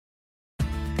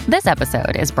This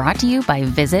episode is brought to you by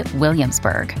Visit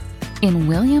Williamsburg. In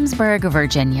Williamsburg,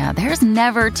 Virginia, there's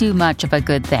never too much of a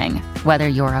good thing. Whether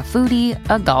you're a foodie,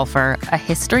 a golfer, a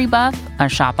history buff, a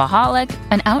shopaholic,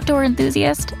 an outdoor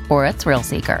enthusiast, or a thrill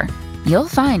seeker, you'll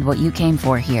find what you came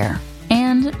for here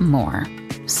and more.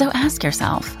 So ask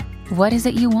yourself, what is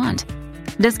it you want?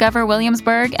 Discover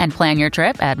Williamsburg and plan your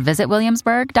trip at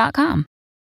visitwilliamsburg.com.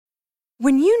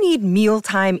 When you need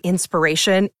mealtime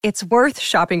inspiration, it's worth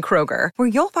shopping Kroger, where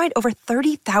you'll find over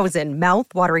 30,000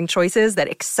 mouth-watering choices that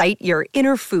excite your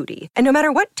inner foodie. And no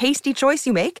matter what tasty choice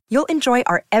you make, you'll enjoy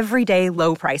our everyday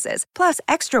low prices, plus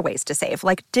extra ways to save,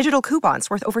 like digital coupons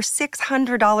worth over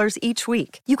 $600 each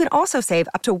week. You can also save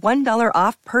up to $1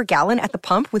 off per gallon at the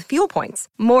pump with fuel points.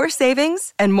 More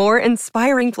savings and more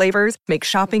inspiring flavors make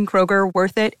shopping Kroger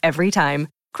worth it every time.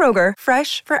 Kroger,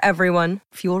 fresh for everyone.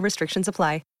 Fuel restrictions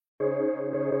apply.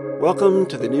 Welcome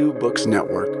to the New Books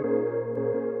Network.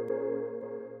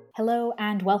 Hello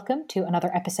and welcome to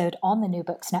another episode on the New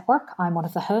Books Network. I'm one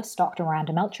of the hosts, Dr.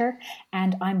 Miranda Melcher,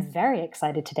 and I'm very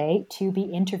excited today to be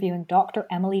interviewing Dr.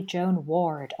 Emily Joan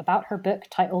Ward about her book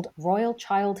titled Royal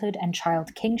Childhood and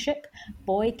Child Kingship,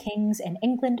 Boy Kings in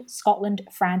England, Scotland,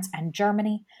 France and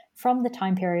Germany, from the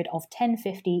time period of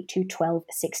 1050 to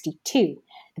 1262.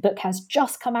 The book has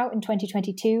just come out in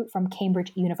 2022 from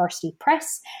Cambridge University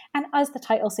Press, and as the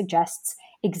title suggests,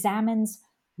 examines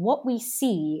what we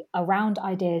see around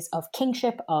ideas of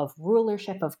kingship, of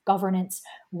rulership, of governance,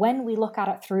 when we look at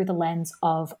it through the lens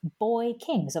of boy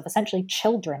kings, of essentially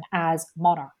children as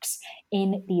monarchs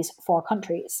in these four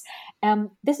countries.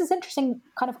 This is interesting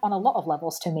kind of on a lot of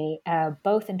levels to me,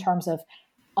 both in terms of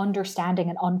understanding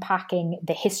and unpacking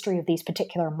the history of these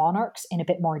particular monarchs in a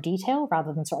bit more detail,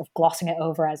 rather than sort of glossing it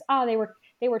over as,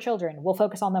 they were children, we'll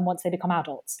focus on them once they become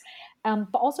adults. But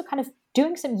also kind of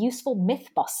doing some useful myth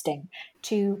busting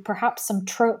to perhaps some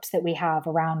tropes that we have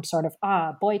around sort of,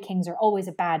 boy kings are always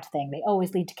a bad thing, they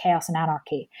always lead to chaos and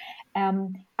anarchy,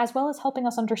 as well as helping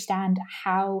us understand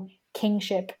how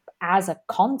kingship as a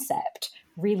concept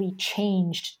really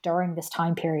changed during this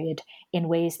time period in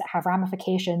ways that have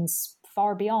ramifications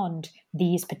far beyond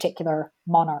these particular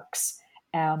monarchs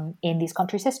in these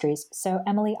countries' histories. So,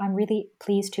 Emily, I'm really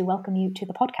pleased to welcome you to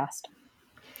the podcast.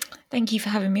 Thank you for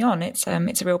having me on. It's a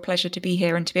real pleasure to be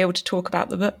here and to be able to talk about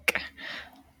the book.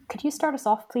 Could you start us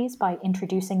off, please, by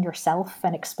introducing yourself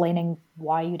and explaining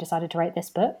why you decided to write this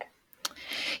book?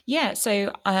 Yeah,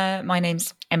 so my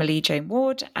name's Emily Joan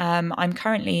Ward. I'm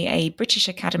currently a British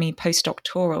Academy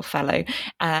postdoctoral fellow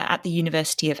at the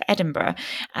University of Edinburgh.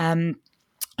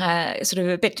 Sort of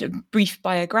a bit of brief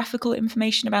biographical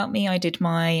information about me. I did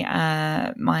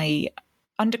my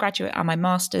undergraduate and my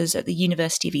master's at the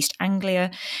University of East Anglia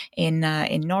in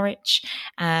Norwich.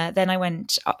 Then I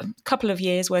went a couple of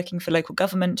years working for local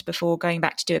government before going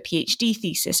back to do a PhD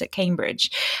thesis at Cambridge.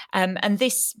 And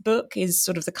this book is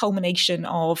sort of the culmination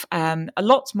of a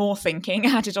lot more thinking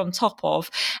added on top of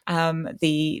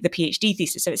the PhD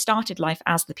thesis. So it started life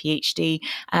as the PhD,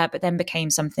 but then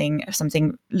became something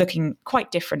looking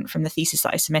quite different from the thesis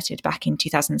that I submitted back in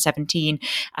 2017.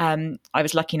 I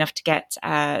was lucky enough to get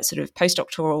sort of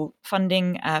postdoctoral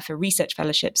funding for research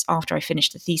fellowships after I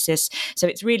finished the thesis. So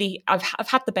it's really, I've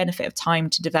had the benefit of time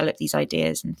to develop these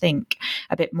ideas and think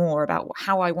a bit more about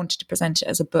how I wanted to present it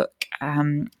as a book.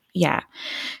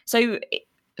 So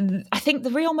I think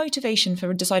the real motivation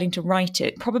for deciding to write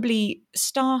it probably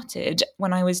started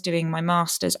when I was doing my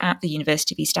master's at the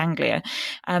University of East Anglia.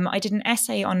 I did an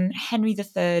essay on Henry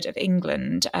III of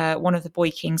England, one of the boy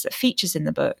kings that features in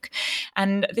the book.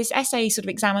 And this essay sort of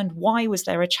examined why was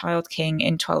there a child king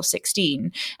in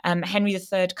 1216. Henry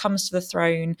III comes to the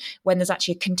throne when there's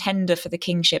actually a contender for the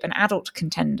kingship, an adult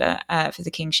contender for the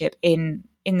kingship in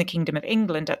the Kingdom of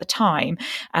England at the time.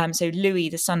 So Louis,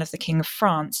 the son of the King of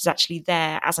France, is actually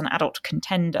there as an adult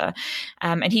contender.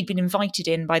 And he'd been invited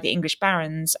in by the English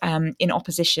barons in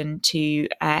opposition to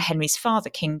Henry's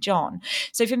father, King John.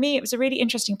 So for me, it was a really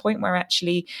interesting point where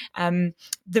actually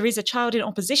there is a child in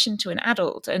opposition to an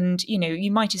adult. And, you know, you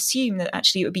might assume that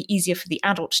actually it would be easier for the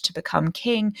adult to become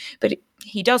king, but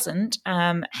he doesn't.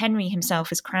 Henry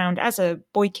himself is crowned as a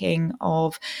boy king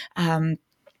of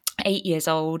 8 years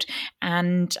old.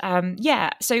 And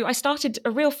so I started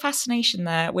a real fascination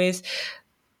there with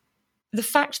the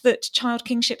fact that child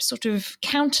kingship sort of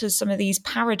counters some of these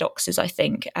paradoxes, I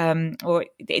think, or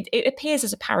it appears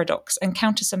as a paradox and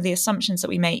counters some of the assumptions that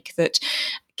we make that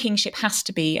kingship has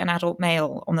to be an adult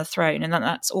male on the throne, and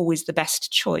that's always the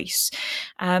best choice.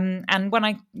 And when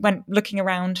I went looking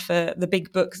around for the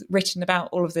big book written about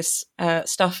all of this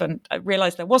stuff, and I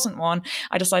realised there wasn't one,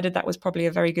 I decided that was probably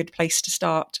a very good place to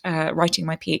start writing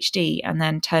my PhD and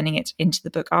then turning it into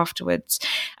the book afterwards.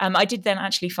 I did then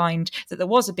actually find that there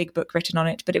was a big book written on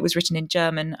it, but it was written in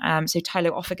German. So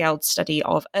Thilo Offergeld's study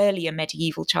of earlier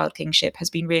medieval child kingship has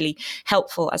been really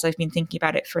helpful as I've been thinking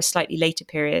about it for a slightly later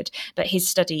period. But his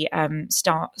study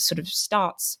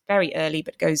starts very early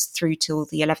but goes through till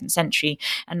the 11th century.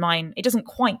 And mine, it doesn't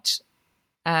quite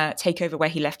take over where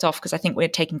he left off, because I think we're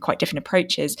taking quite different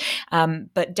approaches.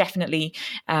 But definitely,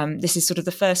 this is sort of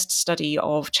the first study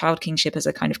of child kingship as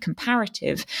a kind of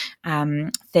comparative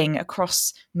thing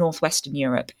across northwestern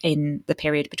Europe in the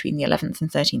period between the 11th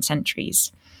and 13th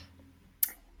centuries.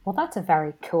 Well, that's a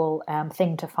very cool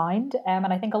thing to find. And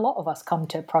I think a lot of us come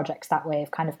to projects that way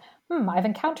of kind of, I've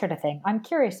encountered a thing. I'm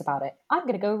curious about it. I'm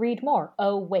going to go read more.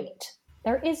 Oh, wait,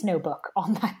 there is no book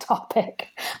on that topic.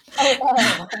 Oh,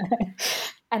 no.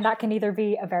 And that can either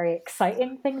be a very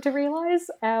exciting thing to realize,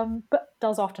 but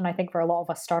does often, I think, for a lot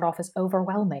of us start off as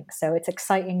overwhelming. So it's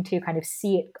exciting to kind of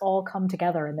see it all come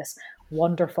together in this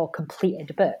wonderful,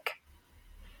 completed book.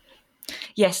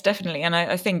 Yes, definitely. And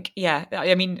I think,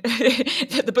 I mean,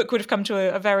 the book would have come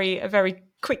to a very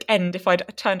quick end if I'd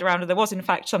turned around and there was in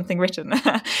fact something written.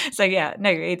 So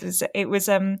it was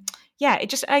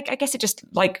I guess it just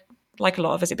like a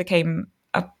lot of us, it became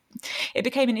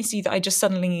an issue that I just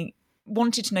suddenly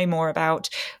wanted to know more about,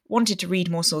 wanted to read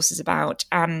more sources about,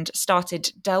 and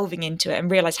started delving into it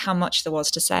and realised how much there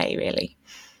was to say, really.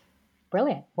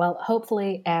 Brilliant. Well,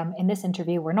 hopefully in this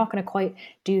interview, we're not going to quite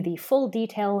do the full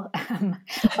detail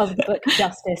of the book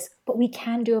justice, but we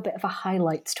can do a bit of a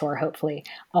highlights tour, hopefully,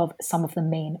 of some of the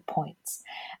main points.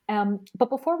 But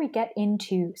before we get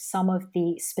into some of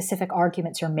the specific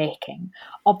arguments you're making,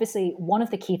 obviously, one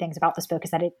of the key things about this book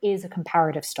is that it is a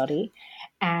comparative study,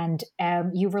 and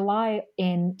you rely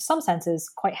in some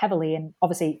senses quite heavily, and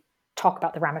obviously talk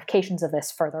about the ramifications of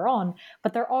this further on,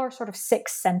 but there are sort of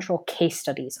 6 central case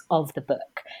studies of the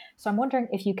book. So I'm wondering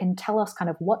if you can tell us kind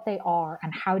of what they are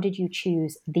and how did you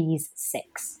choose these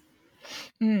 6?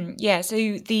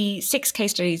 So the 6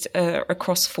 case studies are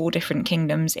across 4 different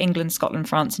kingdoms: England, Scotland,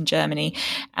 France, and Germany.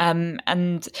 And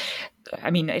I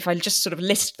mean, if I just sort of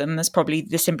list them as probably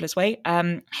the simplest way: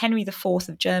 Henry IV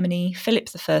of Germany, Philip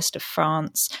I of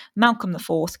France, Malcolm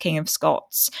IV, King of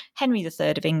Scots, Henry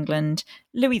III of England,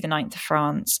 Louis IX of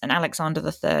France, and Alexander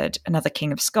III, another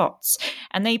King of Scots.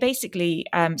 And they basically,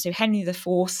 so Henry IV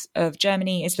of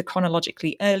Germany is the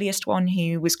chronologically earliest one,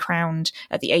 who was crowned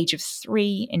at the age of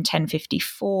 3 in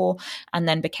 1054, and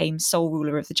then became sole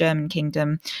ruler of the German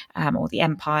kingdom, or the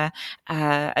empire,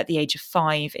 at the age of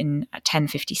 5 in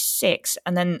 1056.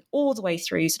 And then all the way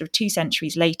through sort of 2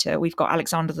 centuries later, we've got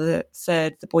Alexander III,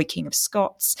 the boy King of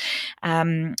Scots,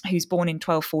 who's born in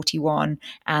 1241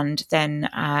 and then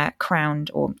crowned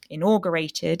or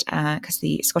inaugurated, because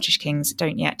the Scottish kings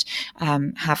don't yet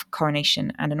have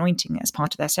coronation and anointing as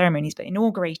part of their ceremonies, but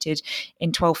inaugurated in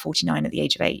 1249 at the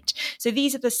age of 8. So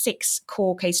these are the 6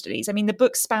 core case studies. I mean, the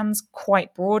book spans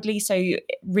quite broadly, so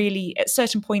really at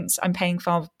certain points I'm paying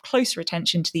far closer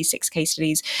attention to these 6 case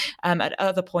studies. At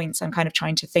other points I'm kind of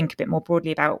trying to think a bit more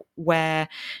broadly about where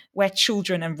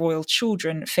children and royal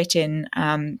children fit into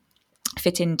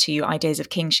ideas of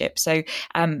kingship. So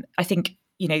I think,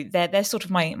 you know, they're sort of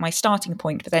my starting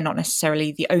point, but they're not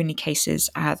necessarily the only cases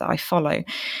that I follow.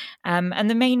 And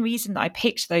the main reason that I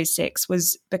picked those 6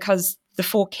 was because the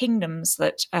 4 kingdoms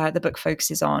that the book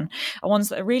focuses on are ones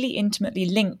that are really intimately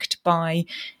linked by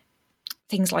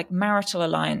things like marital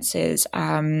alliances,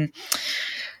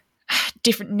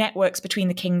 different networks between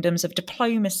the kingdoms of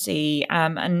diplomacy,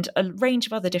 and a range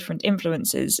of other different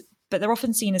influences. But they're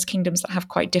often seen as kingdoms that have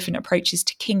quite different approaches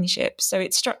to kingship. So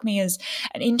it struck me as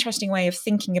an interesting way of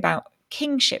thinking about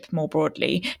kingship more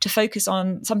broadly, to focus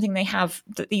on something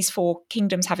that these 4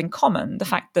 kingdoms have in common: the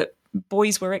fact that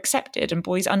boys were accepted and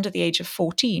boys under the age of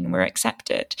 14 were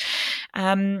accepted.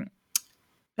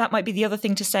 That might be the other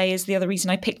thing to say, is the other reason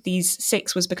I picked these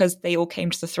 6 was because they all came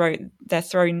to their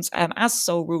thrones as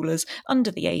sole rulers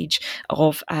under the age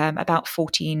of about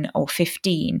 14 or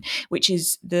 15, which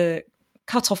is the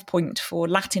cut-off point for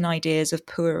Latin ideas of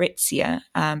pueritia,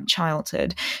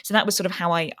 childhood. So that was sort of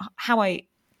how I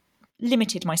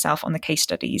limited myself on the case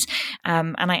studies.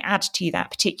 And I add to that,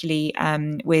 particularly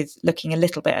with looking a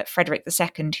little bit at Frederick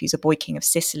II, who's a boy king of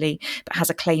Sicily, but has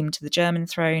a claim to the German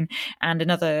throne. And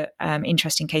another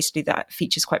interesting case study that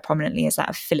features quite prominently is that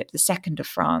of Philip II of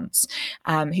France,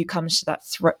 who comes to that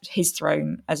his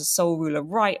throne as a sole ruler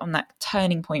right on that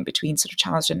turning point between sort of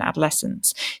childhood and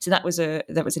adolescence. So that was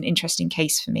an interesting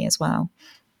case for me as well.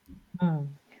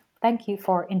 Thank you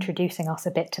for introducing us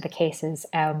a bit to the cases.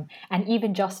 And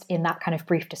even just in that kind of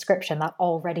brief description, that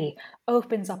already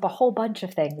opens up a whole bunch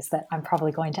of things that I'm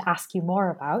probably going to ask you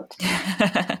more about.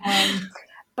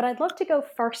 But I'd love to go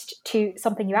first to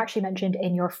something you actually mentioned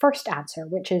in your first answer,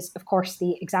 which is, of course,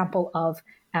 the example of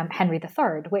Henry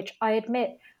III, which I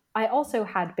admit I also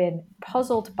had been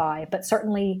puzzled by, but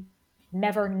certainly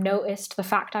never noticed the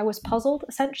fact I was puzzled,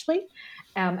 essentially,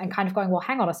 and kind of going, well,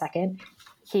 hang on a second.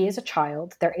 He is a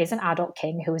child. There is an adult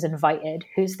king who is invited,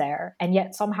 who's there, and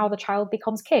yet somehow the child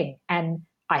becomes king. And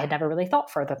I had never really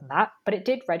thought further than that, but it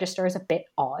did register as a bit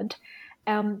odd.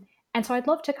 And so I'd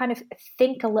love to kind of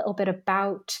think a little bit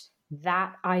about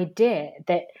that idea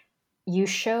that you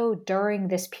show during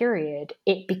this period,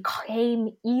 it became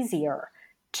easier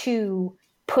to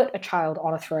put a child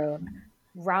on a throne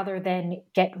rather than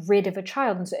get rid of a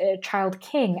child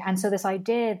king. And so this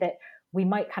idea that we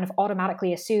might kind of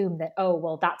automatically assume that, oh,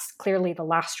 well, that's clearly the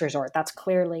last resort. That's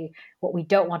clearly what we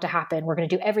don't want to happen. We're going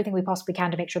to do everything we possibly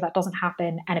can to make sure that doesn't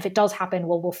happen. And if it does happen,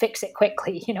 we'll fix it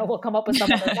quickly. We'll come up with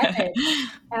some other method.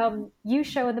 You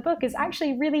show in the book is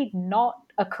actually really not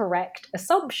a correct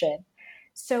assumption.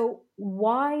 So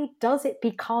why does it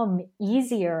become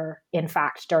easier, in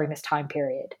fact, during this time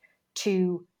period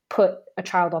to put a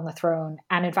child on the throne,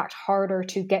 and in fact harder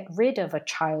to get rid of a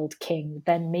child king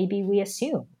than maybe we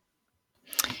assume?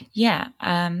 Yeah,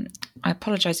 I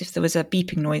apologize if there was a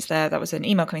beeping noise there. That was an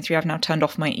email coming through. I've now turned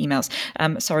off my emails.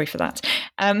 Sorry for that.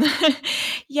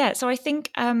 Yeah, so I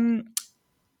think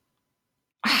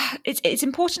it's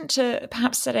important to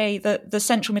perhaps say that the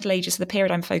Central Middle Ages, the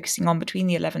period I'm focusing on between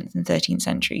the 11th and 13th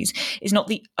centuries, is not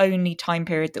the only time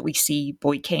period that we see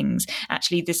boy kings.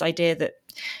 Actually, this idea that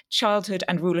childhood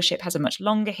and rulership has a much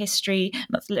longer history,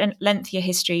 much lengthier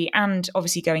history, and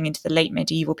obviously going into the late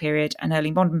medieval period and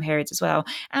early modern periods as well,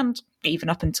 and even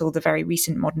up until the very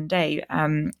recent modern day,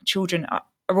 children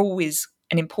are always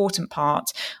an important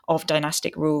part of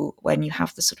dynastic rule when you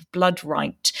have the sort of blood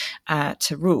right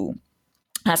to rule,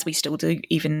 as we still do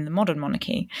even in the modern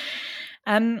monarchy.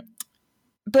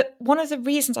 But one of the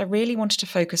reasons I really wanted to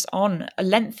focus on a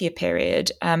lengthier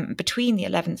period between the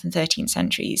 11th and 13th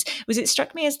centuries was it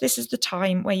struck me as this is the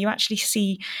time where you actually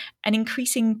see an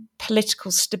increasing political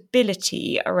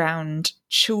stability around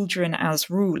children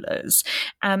as rulers,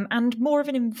 and more of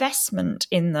an investment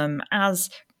in them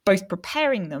as both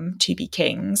preparing them to be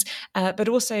kings, but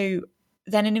also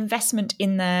then an investment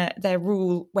in their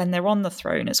rule when they're on the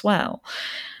throne as well.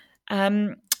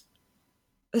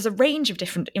 There's a range of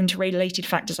different interrelated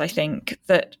factors, I think,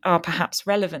 that are perhaps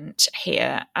relevant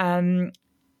here.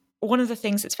 One of the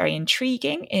things that's very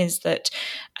intriguing is that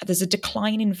there's a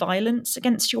decline in violence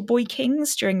against your boy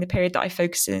kings during the period that I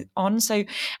focus on. So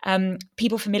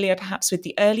people familiar perhaps with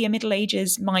the earlier Middle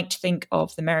Ages might think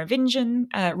of the Merovingian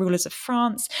rulers of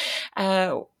France,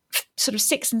 sort of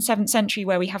 6th and 7th century,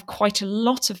 where we have quite a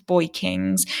lot of boy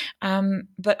kings,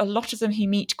 but a lot of them who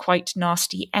meet quite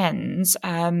nasty ends.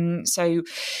 So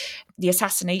the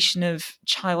assassination of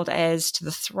child heirs to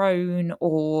the throne,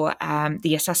 or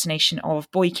the assassination of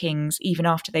boy kings even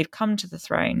after they've come to the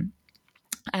throne.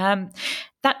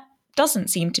 That doesn't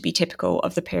seem to be typical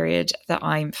of the period that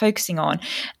I'm focusing on.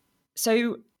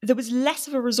 So there was less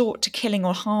of a resort to killing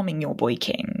or harming your boy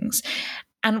kings.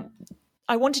 And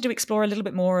I wanted to explore a little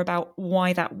bit more about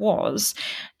why that was.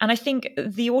 And I think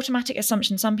the automatic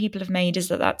assumption some people have made is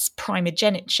that that's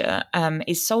primogeniture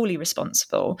is solely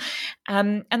responsible.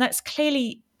 And that's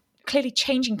clearly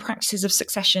changing practices of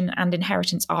succession and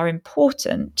inheritance are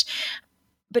important,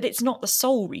 but it's not the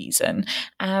sole reason.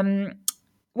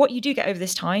 What you do get over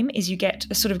this time is you get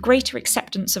a sort of greater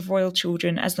acceptance of royal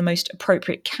children as the most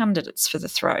appropriate candidates for the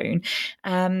throne.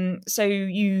 So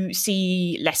you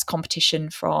see less competition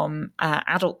from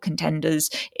adult contenders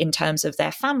in terms of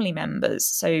their family members.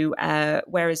 So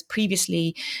whereas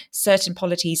previously certain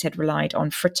polities had relied on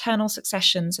fraternal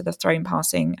succession, so the throne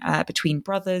passing between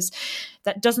brothers,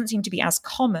 that doesn't seem to be as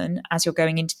common as you're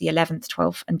going into the 11th,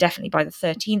 12th, and definitely by the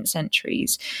 13th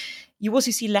centuries. You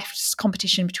also see less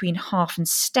competition between half and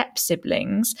step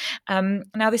siblings.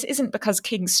 Now, this isn't because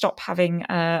kings stop having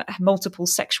multiple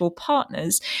sexual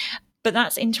partners, but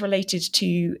that's interrelated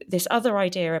to this other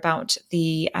idea about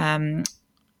the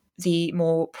the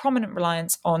more prominent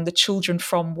reliance on the children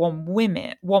from one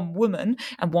woman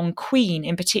and one queen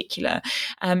in particular.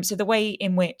 So the way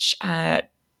in which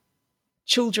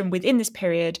children within this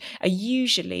period are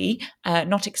usually,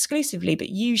 not exclusively, but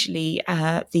usually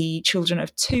the children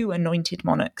of two anointed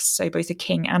monarchs, so both a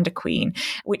king and a queen,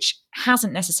 which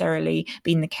hasn't necessarily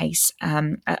been the case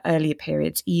at earlier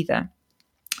periods either.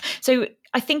 So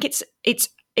I think it's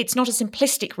not a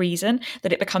simplistic reason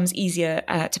that it becomes easier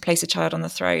to place a child on the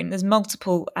throne. There's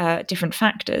multiple different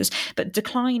factors, but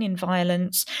decline in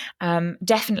violence,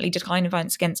 definitely decline in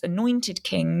violence against anointed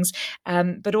kings,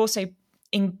 but also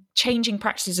in changing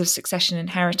practices of succession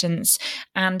inheritance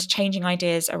and changing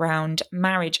ideas around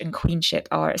marriage and queenship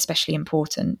are especially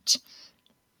important.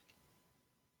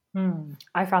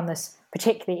 I found this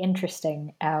particularly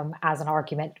interesting as an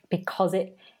argument because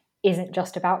it isn't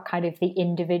just about kind of the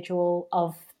individual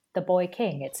of the boy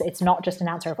king. It's not just an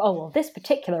answer of, oh, well, this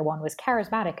particular one was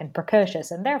charismatic and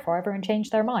precocious and therefore everyone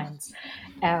changed their minds.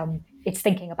 It's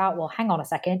thinking about, well, hang on a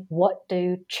second, what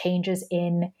do changes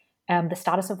in the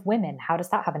status of women, how does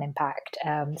that have an impact?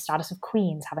 The status of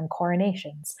queens having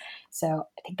coronations. So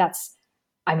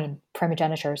I think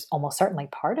primogeniture is almost certainly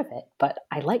part of it, but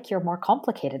I like your more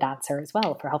complicated answer as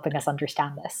well for helping us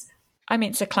understand this. I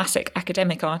mean, it's a classic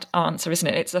academic answer, isn't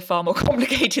it? It's a far more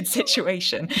complicated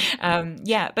situation.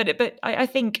 But I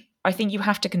think you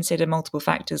have to consider multiple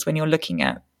factors when you're looking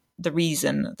at the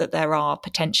reason that there are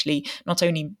potentially not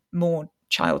only more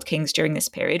child kings during this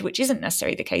period, which isn't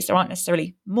necessarily the case. There aren't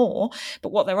necessarily more,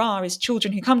 but what there are is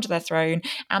children who come to their throne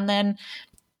and then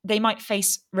they might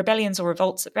face rebellions or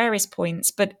revolts at various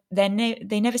points, but they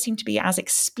never seem to be as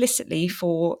explicitly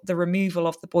for the removal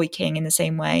of the boy king in the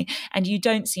same way. And you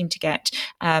don't seem to get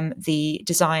the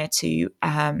desire to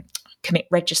commit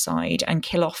regicide and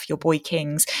kill off your boy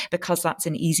kings because that's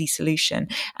an easy solution.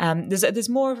 There's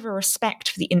more of a respect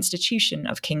for the institution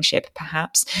of kingship,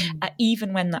 perhaps,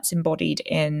 even when that's embodied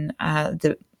in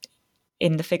the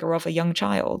figure of a young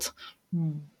child.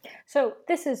 So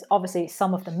this is obviously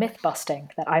some of the myth busting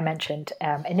that I mentioned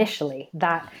initially,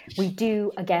 that we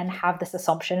do, again, have this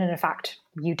assumption. And in fact,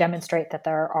 you demonstrate that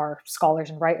there are scholars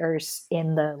and writers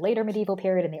in the later medieval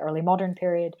period, in the early modern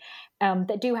period,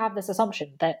 that do have this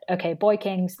assumption that, okay, boy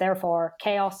kings, therefore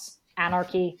chaos,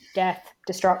 anarchy, death,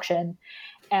 destruction.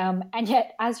 And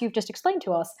yet, as you've just explained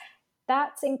to us,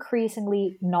 that's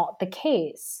increasingly not the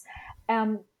case.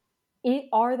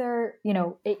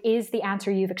 Is the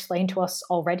answer you've explained to us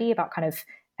already about kind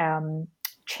of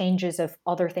changes of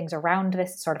other things around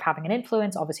this sort of having an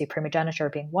influence, obviously primogeniture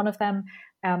being one of them.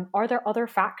 Are there other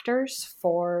factors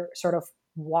for sort of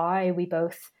why we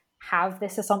both have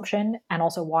this assumption and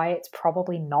also why it's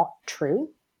probably not true?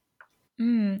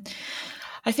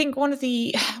 I think one of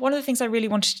the things I really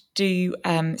wanted to do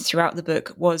throughout the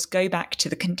book was go back to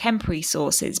the contemporary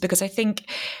sources, because I think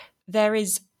there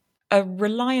is a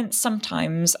reliance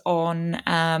sometimes on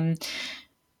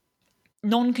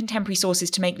non-contemporary sources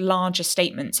to make larger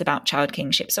statements about child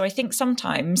kingship. So I think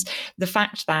sometimes the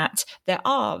fact that there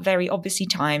are very obviously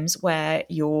times where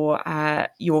your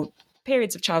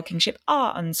periods of child kingship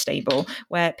are unstable,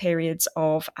 where periods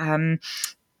of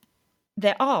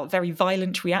there are very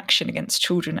violent reaction against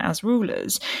children as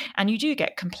rulers. And you do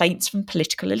get complaints from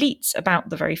political elites about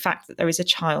the very fact that there is a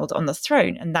child on the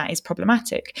throne, and that is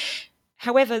problematic.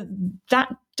 However,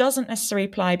 that doesn't necessarily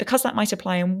apply, because that might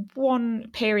apply in one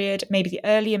period, maybe the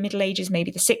earlier Middle Ages, maybe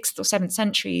the 6th or 7th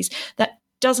centuries. That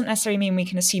doesn't necessarily mean we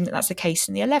can assume that that's the case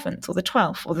in the 11th or the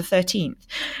 12th or the 13th.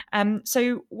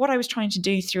 So what I was trying to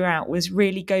do throughout was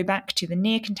really go back to the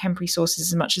near contemporary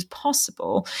sources as much as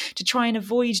possible to try and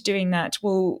avoid doing that,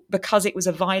 well, because it was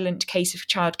a violent case of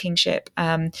child kingship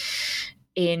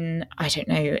in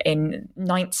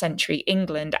 9th century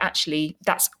England, actually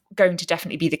that's going to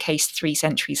definitely be the case 3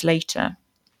 centuries later.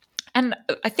 And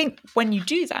I think when you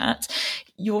do that,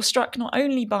 you're struck not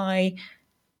only by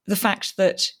the fact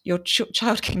that your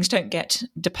child kings don't get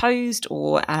deposed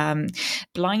or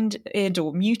blinded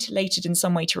or mutilated in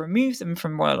some way to remove them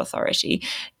from royal authority.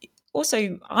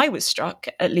 Also, I was struck,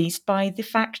 at least, by the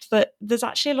fact that there's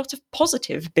actually a lot of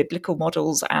positive biblical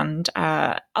models and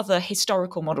other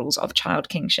historical models of child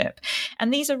kingship.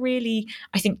 And these are really,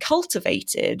 I think,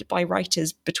 cultivated by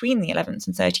writers between the 11th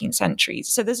and 13th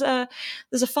centuries. So there's a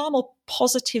far more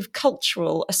positive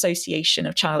cultural association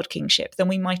of child kingship than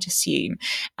we might assume.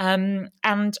 And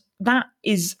that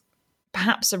is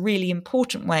perhaps a really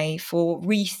important way for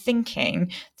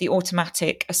rethinking the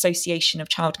automatic association of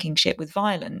child kingship with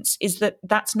violence, is that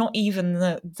that's not even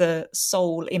the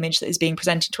sole image that is being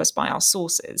presented to us by our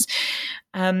sources.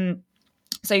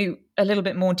 So a little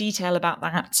bit more detail about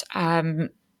that.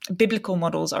 biblical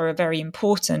models are a very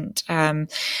important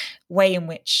way in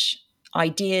which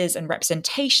ideas and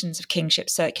representations of kingship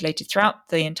circulated throughout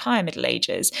the entire Middle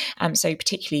Ages. So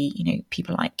particularly,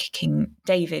 people like King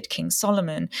David, King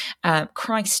Solomon,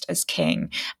 Christ as king.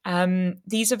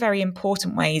 These are very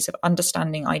important ways of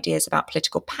understanding ideas about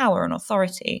political power and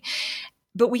authority.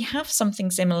 But we have something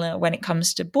similar when it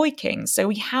comes to boy kings. So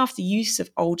we have the use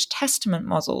of Old Testament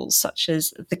models, such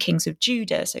as the kings of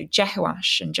Judah, so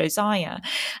Jehoash and Josiah,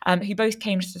 who both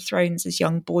came to the thrones as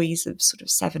young boys of sort of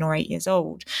 7 or 8 years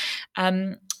old.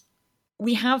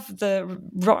 We have the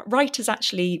writers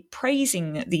actually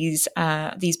praising these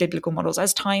biblical models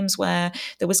as times where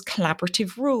there was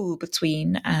collaborative rule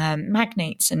between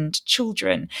magnates and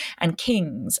children and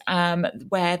kings,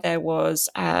 where there was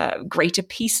greater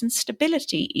peace and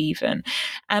stability even.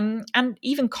 And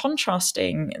even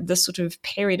contrasting the sort of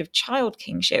period of child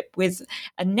kingship with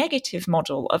a negative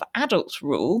model of adult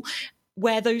rule,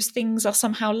 where those things are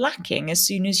somehow lacking as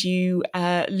soon as you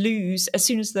as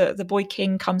soon as the boy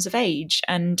king comes of age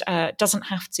and doesn't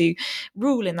have to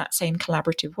rule in that same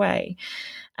collaborative way.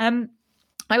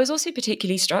 I was also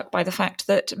particularly struck by the fact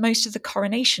that most of the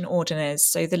coronation ordiners,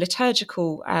 so the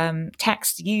liturgical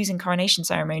texts used in coronation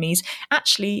ceremonies,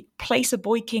 actually place a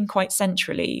boy king quite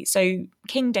centrally. So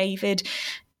King David,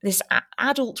 this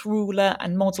adult ruler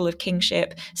and model of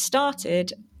kingship,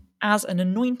 started as an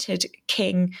anointed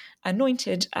king,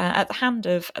 anointed at the hand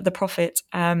of the prophet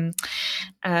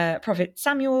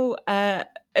Samuel,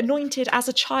 anointed as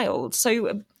a child.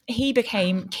 So he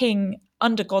became king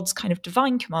under God's kind of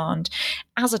divine command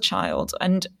as a child,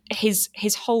 and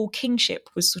his whole kingship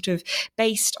was sort of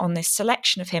based on this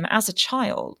selection of him as a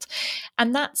child.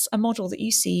 And that's a model that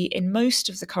you see in most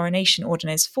of the coronation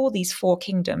ordinances for these 4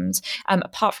 kingdoms,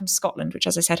 apart from Scotland, which,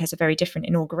 as I said, has a very different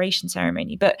inauguration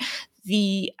ceremony. But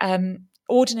the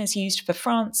ordinances used for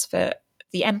France, for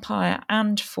the Empire,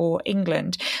 and for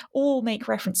England all make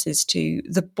references to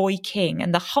the boy king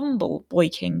and the humble boy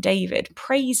king David,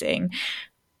 praising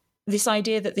this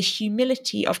idea that the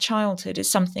humility of childhood is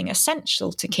something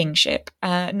essential to kingship,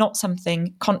 not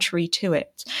something contrary to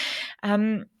it.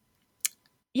 I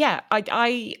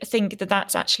think that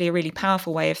that's actually a really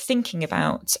powerful way of thinking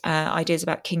about ideas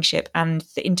about kingship and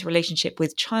the interrelationship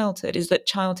with childhood, is that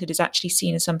childhood is actually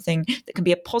seen as something that can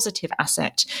be a positive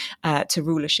asset to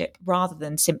rulership rather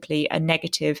than simply a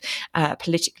negative,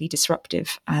 politically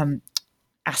disruptive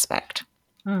aspect.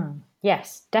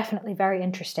 Yes, definitely very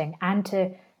interesting. And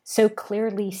to so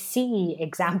clearly see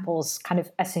examples kind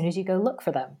of as soon as you go look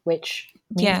for them, which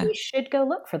means we should go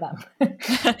look for them.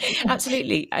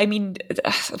 Absolutely. I mean,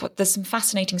 there's some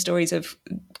fascinating stories of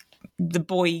the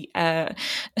boy,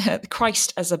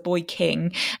 Christ as a boy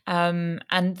king,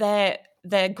 and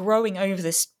they're growing over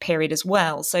this period as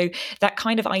well. So that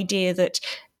kind of idea that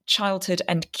childhood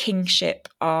and kingship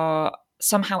are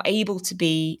somehow able to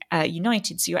be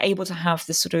united. So you're able to have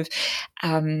this sort of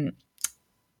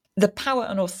the power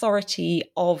and authority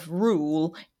of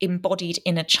rule embodied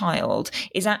in a child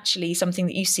is actually something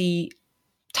that you see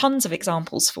tons of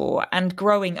examples for, and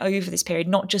growing over this period,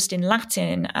 not just in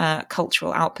Latin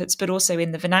cultural outputs, but also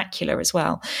in the vernacular as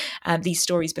well. These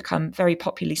stories become very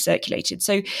popularly circulated.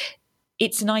 So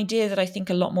it's an idea that I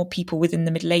think a lot more people within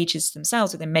the Middle Ages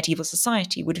themselves, within medieval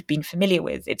society, would have been familiar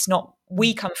with. It's not,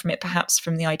 we come from it perhaps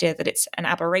from the idea that it's an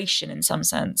aberration in some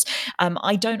sense.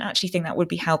 I don't actually think that would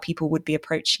be how people would be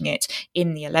approaching it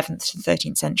in the 11th and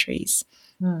 13th centuries.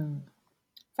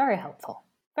 Very helpful.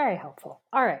 Very helpful.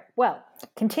 All right. Well,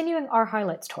 continuing our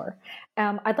highlights tour,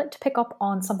 I'd like to pick up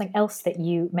on something else that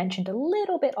you mentioned a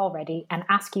little bit already and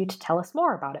ask you to tell us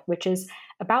more about it, which is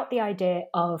about the idea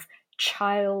of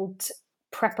child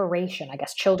preparation, I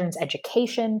guess, children's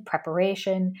education,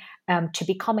 preparation to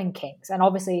becoming kings. And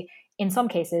obviously, in some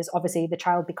cases, obviously the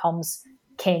child becomes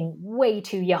king way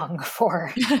too young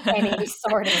for any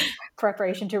sort of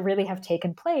preparation to really have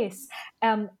taken place.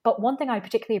 But one thing I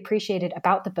particularly appreciated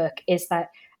about the book is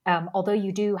that although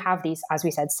you do have these, as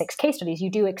we said, 6 case studies,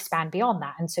 you do expand beyond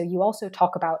that. And so you also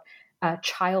talk about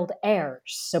child heirs,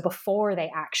 so before they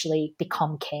actually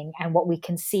become king, and what we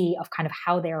can see of kind of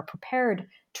how they are prepared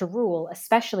to rule,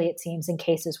 especially it seems in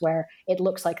cases where it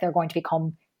looks like they're going to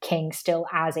become king still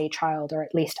as a child, or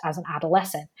at least as an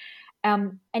adolescent.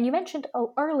 And you mentioned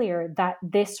earlier that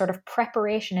this sort of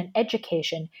preparation and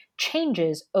education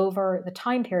changes over the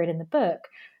time period in the book.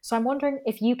 So I'm wondering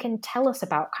if you can tell us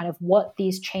about kind of what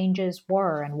these changes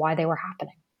were and why they were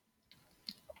happening.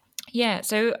 Yeah,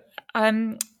 so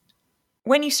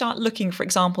when you start looking for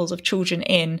examples of children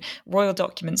in royal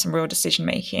documents and royal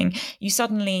decision-making, you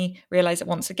suddenly realize that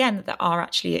once again that there are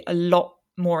actually a lot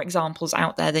more examples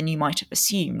out there than you might have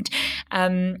assumed.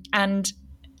 And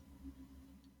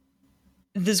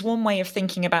there's one way of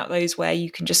thinking about those where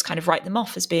you can just kind of write them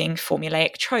off as being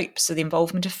formulaic tropes, so the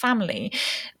involvement of family.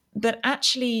 But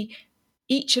actually,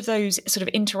 each of those sort of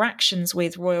interactions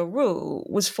with royal rule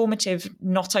was formative.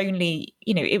 Not only,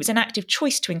 it was an active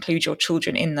choice to include your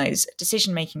children in those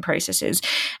decision-making processes,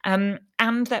 and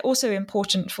they're also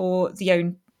important for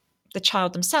the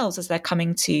child themselves as they're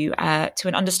coming to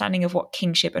an understanding of what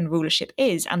kingship and rulership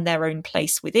is, and their own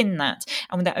place within that,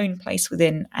 and their own place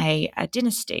within a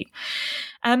dynasty.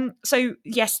 So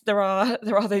yes, there are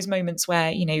those moments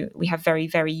where we have very,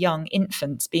 very young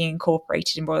infants being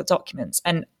incorporated in royal documents,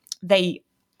 and they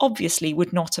obviously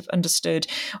would not have understood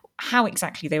how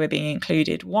exactly they were being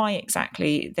included, why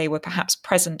exactly they were perhaps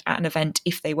present at an event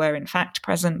if they were in fact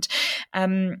present.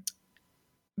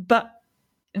 But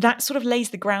that sort of lays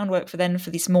the groundwork for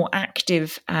this more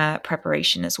active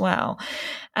preparation as well.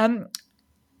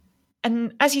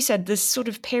 And as you said, this sort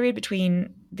of period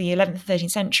between the 11th and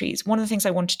 13th centuries, one of the things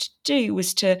I wanted to do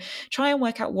was to try and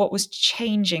work out what was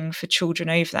changing for children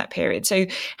over that period. So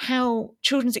how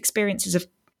children's experiences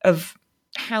of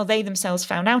how they themselves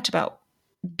found out about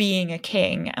being a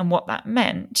king and what that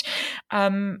meant,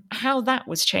 how that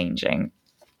was changing.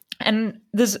 And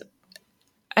there's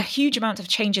a huge amount of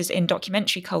changes in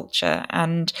documentary culture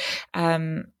and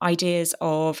ideas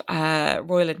of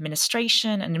royal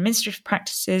administration and administrative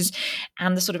practices,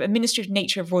 and the sort of administrative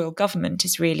nature of royal government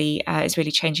is really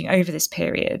changing over this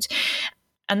period,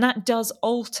 and that does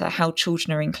alter how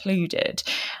children are included.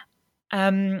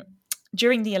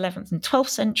 During the 11th and 12th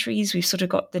centuries, we've sort of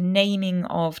got the naming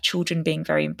of children being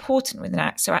very important within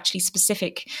acts. So actually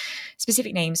specific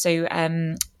names. So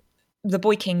the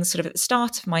boy kings sort of at the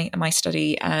start of my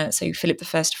study, so Philip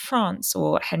I of France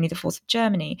or Henry IV of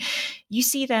Germany, you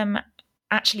see them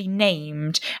actually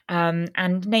named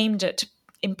and named at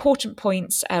important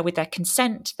points with their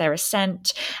consent, their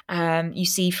assent. You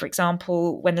see, for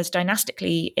example, when there's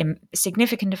dynastically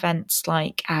significant events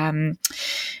like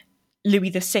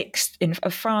Louis VI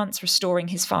of France restoring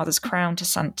his father's crown to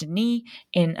Saint Denis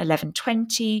in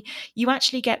 1120, you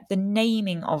actually get the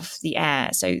naming of the heir,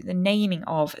 so the naming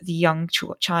of the young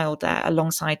child there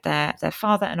alongside their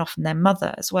father and often their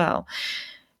mother as well.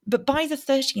 But by the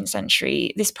 13th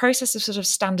century, this process of sort of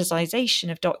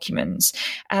standardization of documents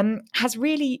has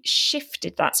really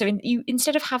shifted that. So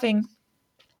instead of having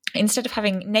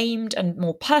named and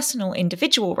more personal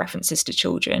individual references to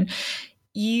children,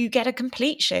 you get a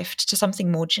complete shift to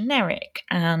something more generic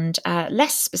and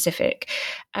less specific.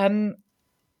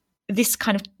 This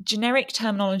kind of generic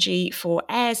terminology for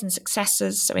heirs and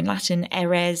successors, so in Latin,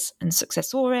 heres and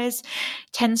successores,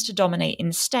 tends to dominate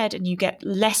instead, and you get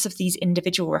less of these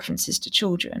individual references to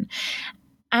children.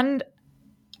 And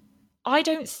I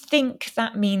don't think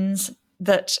that means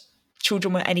that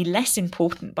children were any less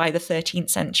important by the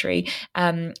 13th century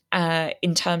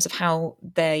in terms of how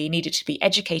they needed to be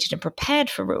educated and prepared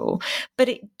for rule. But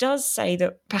it does say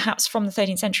that perhaps from the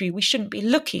 13th century, we shouldn't be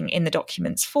looking in the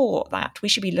documents for that. We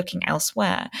should be looking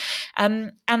elsewhere.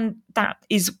 And that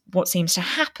is what seems to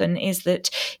happen, is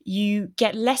that you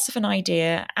get less of an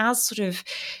idea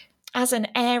as an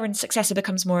heir and successor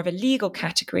becomes more of a legal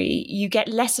category, you get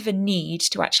less of a need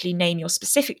to actually name your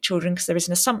specific children, because there is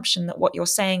an assumption that what you're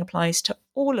saying applies to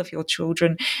all of your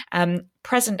children,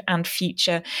 present and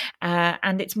future,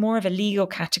 and it's more of a legal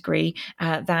category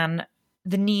than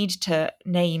the need to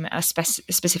name a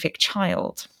specific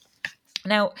child.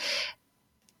 Now,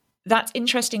 that's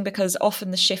interesting because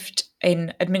often the shift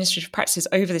in administrative practices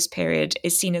over this period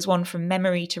is seen as one from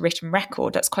memory to written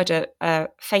record. That's quite a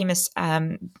famous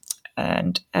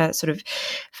and sort of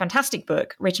fantastic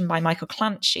book written by Michael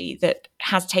Clanchy that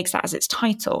takes that as its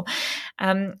title.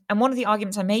 And one of the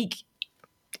arguments I make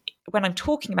when I'm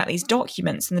talking about these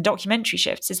documents and the documentary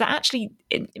shifts is that actually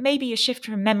it may be a shift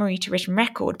from memory to written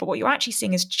record, but what you're actually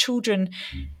seeing is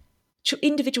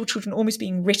individual children almost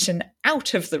being written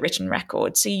out of the written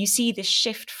record. So you see this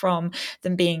shift from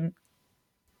them being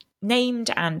named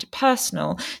and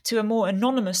personal to a more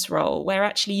anonymous role, where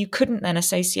actually you couldn't then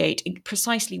associate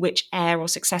precisely which heir or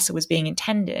successor was being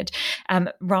intended,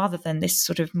 rather than this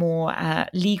sort of more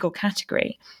legal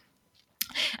category.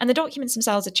 And the documents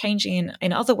themselves are changing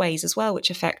in other ways as well,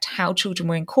 which affect how children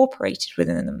were incorporated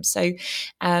within them. So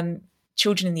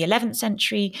children in the 11th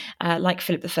century, like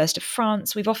Philip I of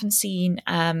France, we've often seen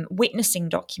witnessing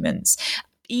documents,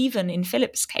 even in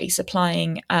Philip's case,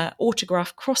 applying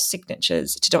autograph cross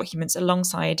signatures to documents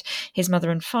alongside his mother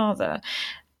and father.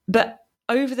 But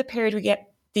over the period, we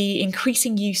get the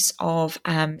increasing use of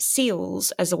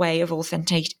seals as a way of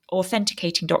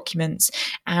authenticating documents,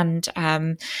 and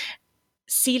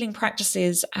sealing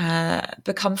practices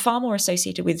become far more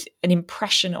associated with an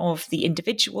impression of the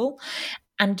individual,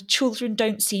 and children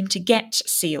don't seem to get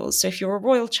seals. So if you're a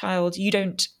royal child, you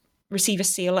don't receive a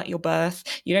seal at your birth.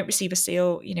 You don't receive a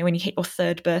seal, when you hit your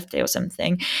 3rd birthday or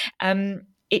something.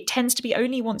 It tends to be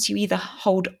only once you either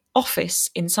hold office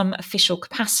in some official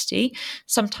capacity,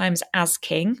 sometimes as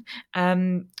king,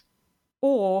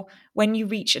 or when you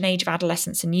reach an age of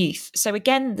adolescence and youth. So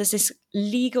again, there's this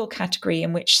legal category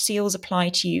in which seals apply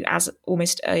to you as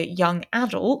almost a young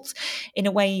adult in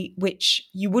a way which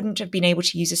you wouldn't have been able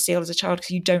to use a seal as a child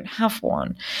because you don't have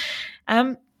one.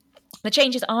 The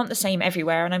changes aren't the same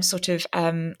everywhere, and I'm sort of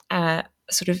in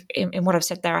what I've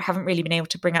said there, I haven't really been able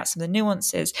to bring out some of the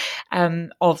nuances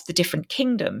of the different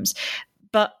kingdoms.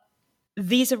 But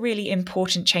these are really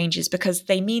important changes because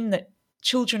they mean that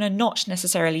children are not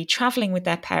necessarily travelling with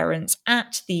their parents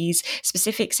at these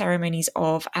specific ceremonies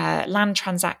of land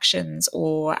transactions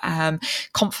or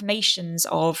confirmations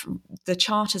of the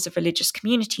charters of religious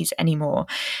communities anymore.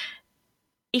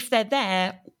 If they're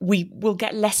there, we will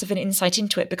get less of an insight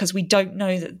into it because we don't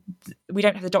know that we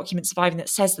don't have the document surviving that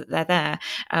says that they're there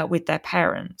with their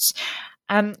parents.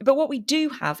 But what we do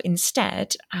have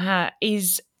instead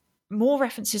is more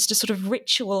references to sort of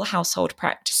ritual household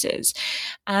practices.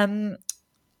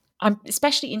 I'm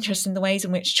especially interested in the ways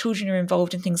in which children are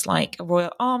involved in things like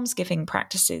royal almsgiving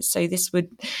practices. So this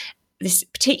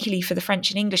particularly for the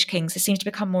French and English kings, this seems to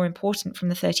become more important from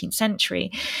the 13th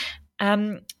century.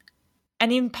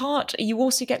 And in part, you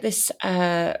also get this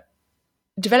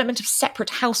development of separate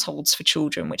households for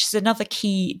children, which is another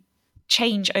key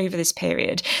change over this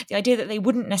period. The idea that they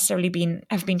wouldn't necessarily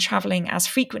have been travelling as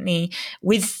frequently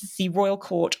with the royal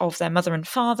court of their mother and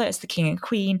father as the king and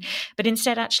queen, but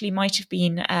instead actually might have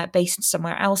been based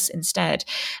somewhere else instead.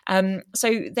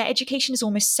 So their education is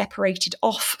almost separated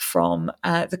off from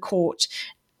the court,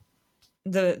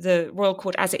 the royal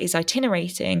court as it is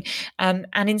itinerating,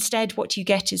 and instead what you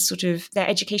get is sort of their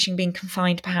education being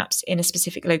confined perhaps in a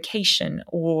specific location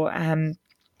or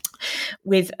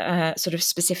with sort of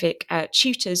specific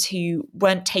tutors who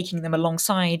weren't taking them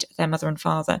alongside their mother and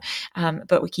father,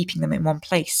 but were keeping them in one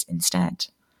place instead.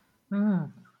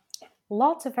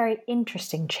 Lots of very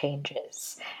interesting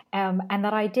changes. And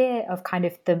that idea of kind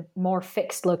of the more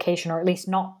fixed location, or at least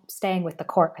not staying with the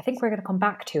court, I think we're going to come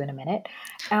back to in a minute.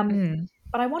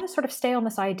 But I want to sort of stay on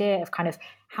this idea of kind of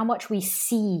how much we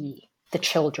see the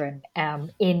children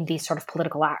in these sort of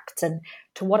political acts, and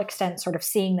to what extent sort of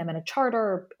seeing them in a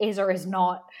charter is or is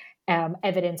not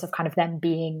evidence of kind of them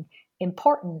being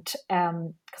important.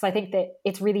 Because I think that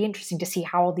it's really interesting to see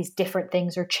how all these different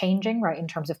things are changing, right, in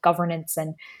terms of governance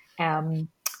and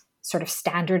sort of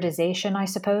standardization, I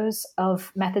suppose,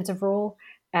 of methods of rule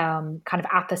kind of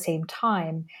at the same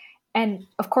time. And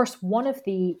of course, one of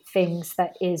the things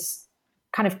that is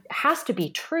kind of has to be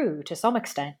true to some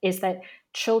extent is that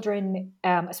children,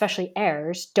 especially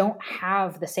heirs, don't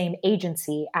have the same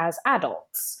agency as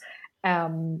adults,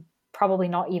 probably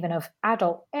not even of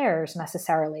adult heirs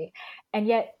necessarily. And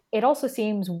yet it also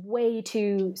seems way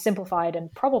too simplified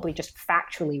and probably just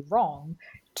factually wrong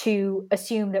to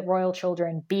assume that royal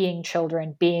children, being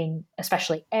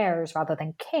especially heirs rather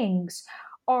than kings,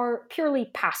 are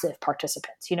purely passive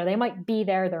participants. They might be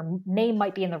there, their name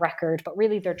might be in the record, but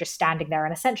really they're just standing there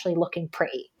and essentially looking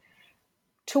pretty.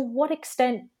 To what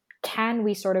extent can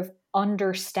we sort of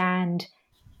understand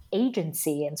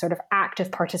agency and sort of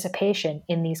active participation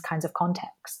in these kinds of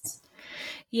contexts?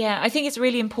 Yeah, I think it's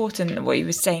really important what you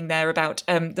were saying there about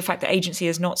the fact that agency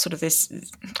is not sort of this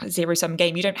zero-sum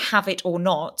game. You don't have it or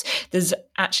not. There's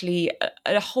actually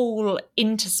a whole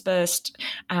interspersed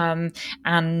and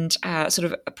sort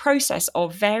of a process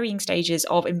of varying stages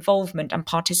of involvement and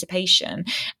participation.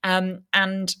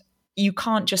 And you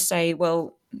can't just say,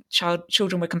 well,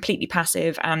 children were completely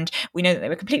passive, and we know that they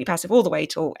were completely passive all the way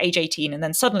till age 18, and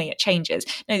then suddenly it changes.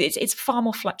 No, it's far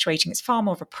more fluctuating. It's far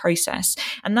more of a process,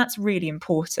 and that's really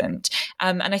important.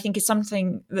 And I think it's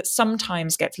something that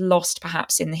sometimes gets lost,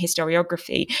 perhaps in the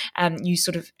historiography. You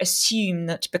sort of assume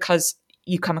that because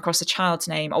you come across a child's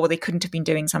name, or they couldn't have been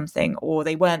doing something, or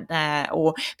they weren't there,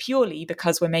 or purely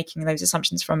because we're making those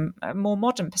assumptions from a more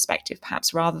modern perspective,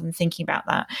 perhaps, rather than thinking about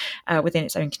that within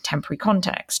its own contemporary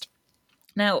context.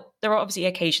 Now, there are obviously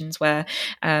occasions where,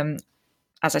 as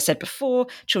I said before,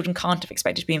 children can't have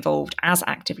expected to be involved as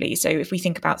actively. So if we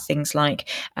think about things like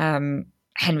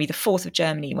Henry IV of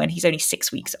Germany, when he's only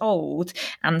 6 weeks old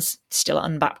and still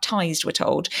unbaptized, we're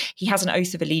told, he has an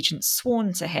oath of allegiance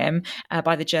sworn to him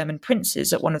by the German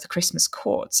princes at one of the Christmas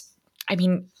courts. I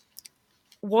mean,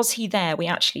 was he there? We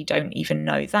actually don't even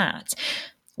know that.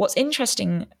 What's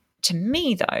interesting to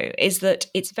me, though, is that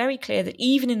it's very clear that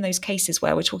even in those cases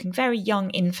where we're talking very young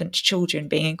infant children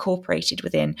being incorporated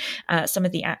within some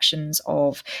of the actions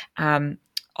of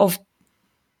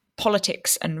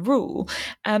politics and rule,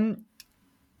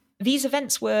 these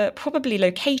events were probably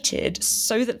located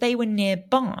so that they were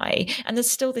nearby. And there's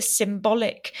still this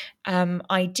symbolic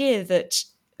idea that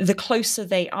the closer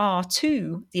they are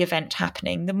to the event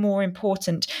happening, the more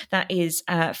important that is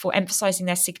for emphasizing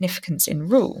their significance in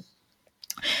rule.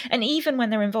 And even when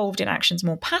they're involved in actions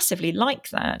more passively like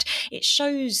that, it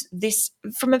shows this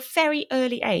from a very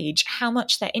early age how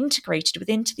much they're integrated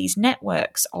into these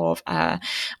networks of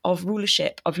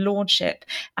rulership, of lordship,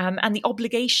 and the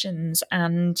obligations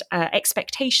and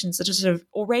expectations that are sort of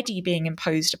already being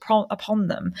imposed upon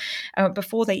them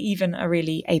before they even are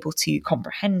really able to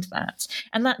comprehend that.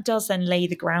 And that does then lay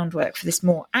the groundwork for this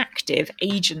more active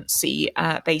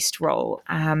agency-based role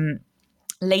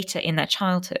later in their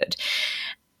childhood.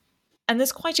 And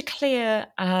there's quite a clear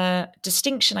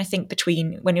distinction, I think,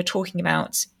 between when you're talking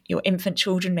about your infant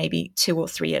children, maybe 2 or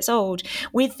 3 years old,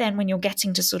 with then when you're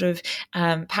getting to sort of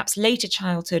perhaps later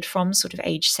childhood from sort of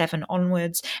age 7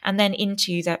 onwards, and then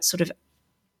into that sort of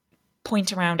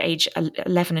point around age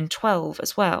 11 and 12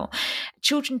 as well.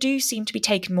 Children do seem to be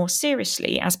taken more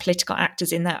seriously as political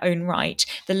actors in their own right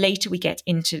the later we get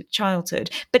into childhood.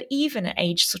 But even at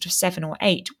age sort of 7 or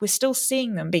 8, we're still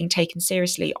seeing them being taken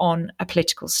seriously on a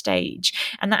political stage.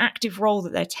 And the active role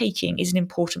that they're taking is an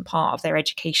important part of their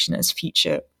education as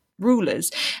future rulers,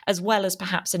 as well as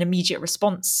perhaps an immediate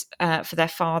response for their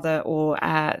father or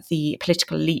the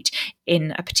political elite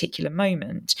in a particular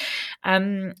moment.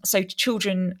 So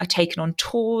children are taken on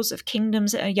tours of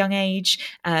kingdoms at a young age.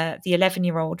 The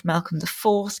 11-year-old Malcolm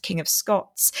IV, King of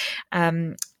Scots,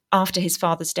 after his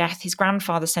father's death, his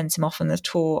grandfather sends him off on the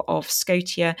tour of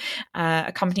Scotia,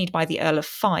 accompanied by the Earl of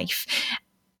Fife.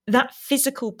 That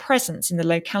physical presence in the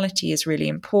locality is really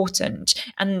important.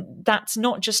 And that's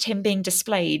not just him being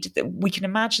displayed. We can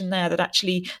imagine there that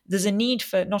actually there's a need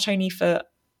for not only for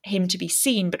him to be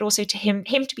seen, but also to him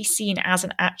to be seen as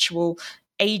an actual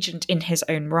agent in his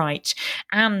own right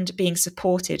and being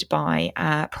supported by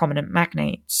prominent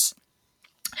magnates.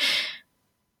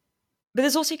 But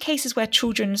there's also cases where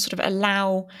children sort of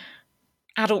allow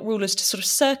adult rulers to sort of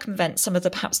circumvent some of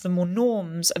the perhaps the more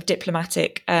norms of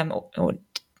diplomatic or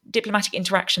diplomatic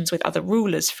interactions with other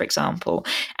rulers, for example,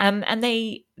 and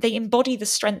they embody the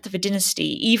strength of a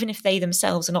dynasty, even if they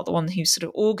themselves are not the one who sort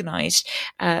of organised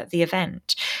the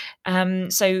event.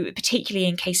 So particularly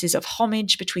in cases of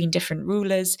homage between different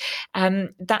rulers,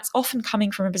 that's often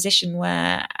coming from a position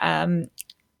where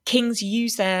kings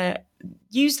use their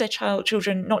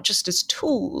children not just as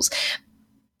tools,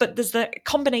 but there's the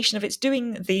combination of it's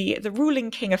doing the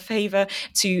ruling king a favour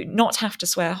to not have to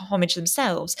swear homage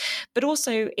themselves, but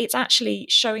also it's actually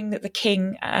showing that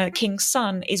the king's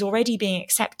son is already being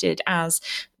accepted as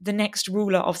the next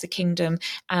ruler of the kingdom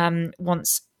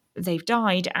once they've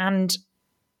died, and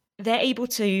they're able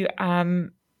to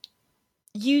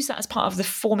use that as part of the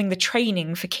forming the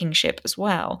training for kingship as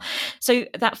well. So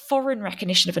that foreign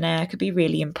recognition of an heir could be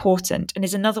really important, and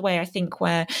is another way I think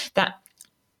where that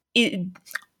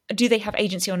do they have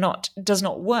agency or not does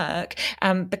not work,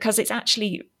 because it's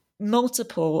actually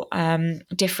multiple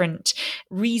different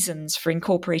reasons for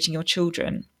incorporating your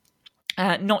children.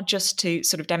 Not just to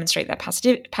sort of demonstrate their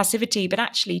passivity, but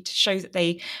actually to show that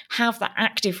they have that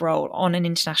active role on an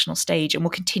international stage and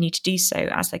will continue to do so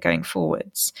as they're going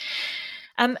forwards.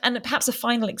 And perhaps a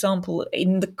final example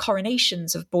in the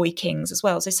coronations of boy kings as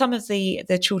well. So some of the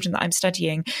children that I'm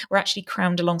studying were actually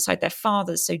crowned alongside their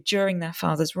fathers, so during their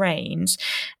fathers' reigns.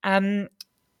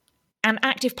 And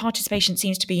active participation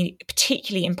seems to be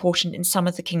particularly important in some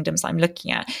of the kingdoms I'm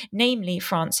looking at, namely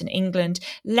France and England,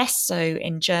 less so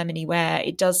in Germany, where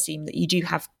it does seem that you do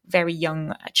have very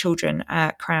young children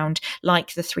crowned,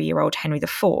 like the 3-year-old Henry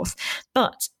IV.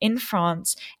 But in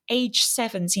France, age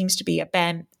 7 seems to be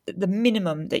the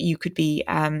minimum that you could be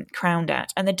crowned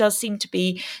at. And there does seem to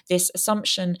be this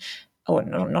assumption, or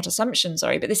not assumption,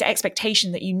 sorry, but this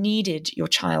expectation that you needed your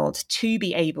child to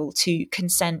be able to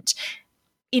consent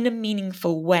in a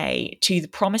meaningful way to the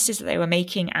promises that they were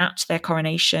making at their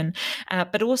coronation.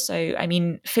 But also, I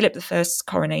mean, Philip I's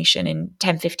coronation in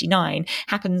 1059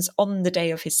 happens on the day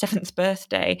of his 7th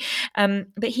birthday.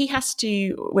 But he has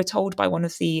to, we're told by one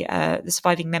of the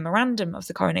surviving memorandum of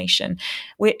the coronation,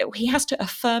 he has to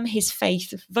affirm his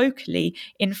faith vocally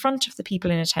in front of the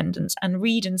people in attendance and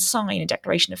read and sign a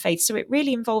declaration of faith. So it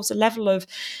really involves a level of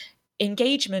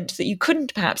engagement that you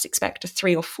couldn't perhaps expect a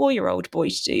 3 or 4-year-old boy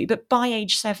to do, but by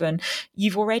age 7,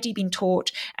 you've already been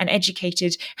taught and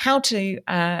educated how to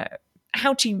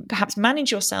perhaps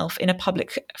manage yourself in a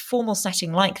public formal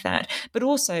setting like that, but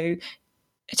also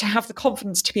to have the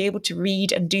confidence to be able to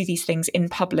read and do these things in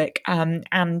public,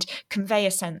 and convey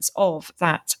a sense of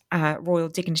that royal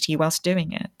dignity whilst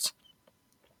doing it.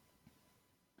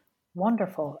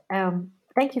 Wonderful.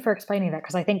 Thank you for explaining that,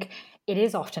 because I think it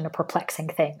is often a perplexing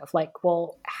thing of like,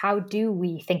 well, how do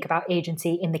we think about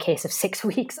agency in the case of 6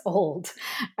 weeks old?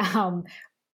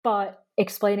 But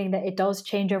explaining that it does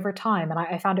change over time. And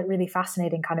I found it really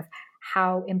fascinating kind of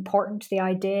how important the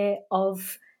idea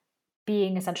of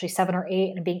being essentially 7 or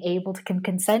 8 and being able to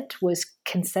consent was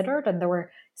considered. And there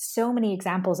were so many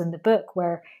examples in the book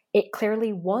where it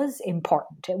clearly was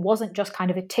important. It wasn't just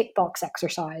kind of a tick box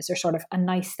exercise or sort of a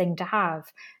nice thing to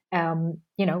have.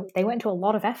 They went to a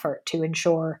lot of effort to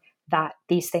ensure that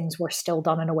these things were still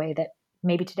done in a way that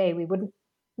maybe today we wouldn't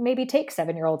maybe take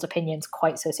 7-year-olds' opinions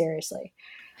quite so seriously.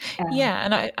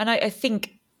 I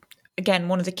think, again,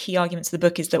 one of the key arguments of the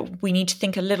book is that we need to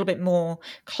think a little bit more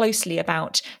closely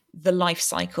about the life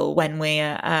cycle when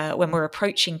we're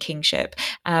approaching kingship,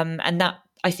 and that,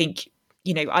 I think,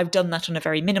 I've done that on a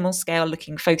very minimal scale,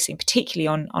 focusing particularly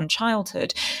on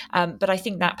childhood, but I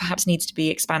think that perhaps needs to be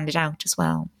expanded out as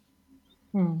well.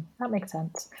 That makes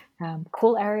sense.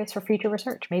 Cool areas for future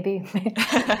research. Maybe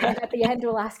at the end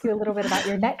we'll ask you a little bit about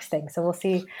your next thing, so we'll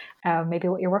see maybe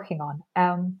what you're working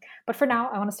on. But for now,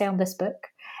 I want to stay on this book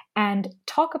and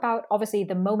talk about, obviously,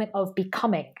 the moment of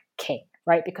becoming king,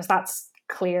 right? Because that's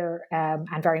clear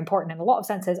and very important in a lot of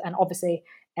senses, and obviously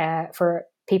for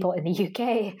people in the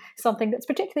UK, something that's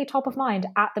particularly top of mind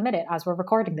at the minute as we're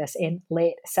recording this in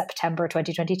late September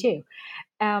 2022.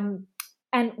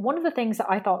 And one of the things that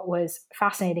I thought was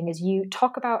fascinating is you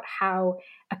talk about how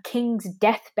a king's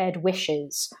deathbed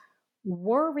wishes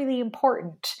were really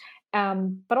important,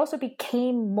 but also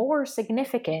became more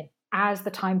significant as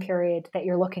the time period that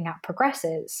you're looking at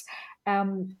progresses.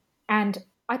 And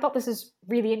I thought this is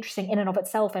really interesting in and of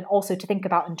itself, and also to think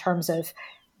about in terms of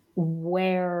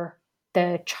where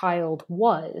the child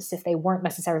was, if they weren't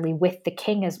necessarily with the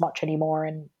king as much anymore,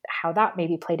 and how that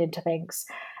maybe played into things.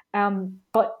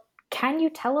 But can you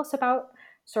tell us about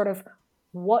sort of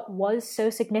what was so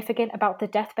significant about the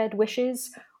deathbed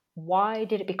wishes? Why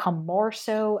did it become more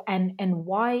so? And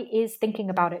why is thinking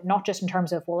about it not just in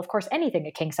terms of, well, of course, anything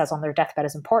a king says on their deathbed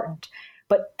is important,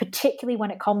 but particularly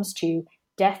when it comes to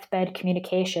deathbed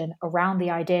communication around the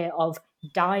idea of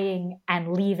dying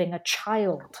and leaving a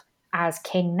child as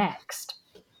king next?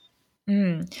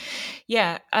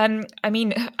 Yeah.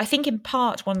 I think in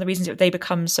part one of the reasons that they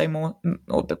become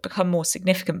more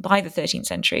significant by the 13th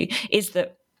century is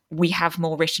that we have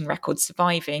more written records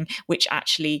surviving, which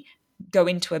actually go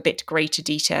into a bit greater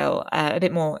detail, a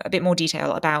bit more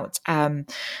detail about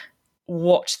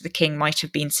what the king might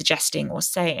have been suggesting or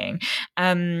saying.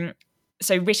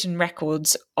 So written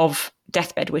records of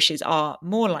deathbed wishes are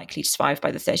more likely to survive by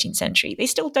the 13th century. They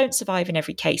still don't survive in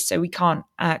every case, so we can't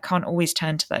always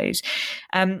turn to those.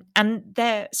 And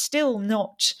they're still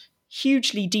not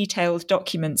hugely detailed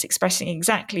documents expressing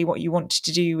exactly what you want to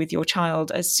do with your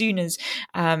child as soon as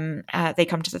they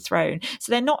come to the throne.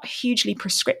 So they're not hugely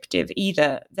prescriptive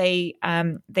either. They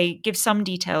give some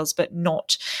details, but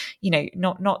not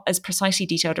as precisely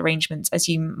detailed arrangements as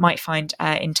you might find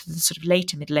into the sort of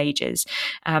later Middle Ages,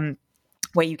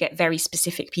 where you get very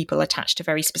specific people attached to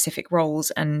very specific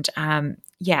roles, and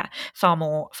far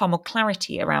more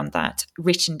clarity around that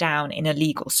written down in a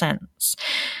legal sense.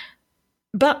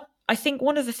 But I think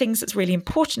one of the things that's really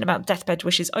important about deathbed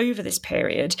wishes over this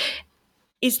period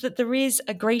is that there is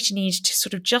a greater need to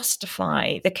sort of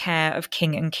justify the care of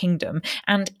king and kingdom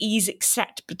and ease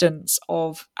acceptance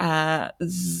of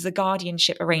the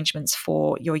guardianship arrangements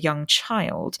for your young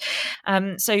child.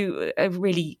 So a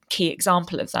really key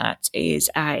example of that is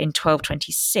in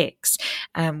 1226,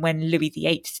 when Louis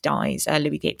VIII dies,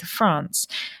 Louis VIII of France.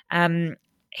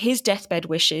 His deathbed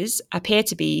wishes appear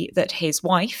to be that his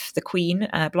wife, the Queen,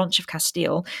 Blanche of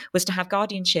Castile, was to have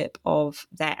guardianship of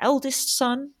their eldest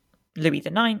son, Louis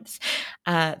IX,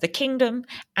 the kingdom,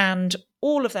 and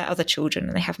all of their other children,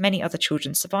 and they have many other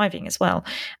children surviving as well,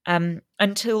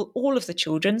 until all of the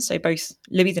children, so both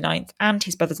Louis IX and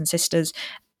his brothers and sisters,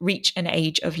 reach an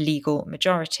age of legal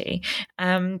majority.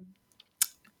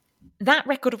 That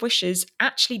record of wishes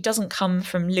actually doesn't come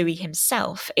from Louis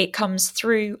himself. It comes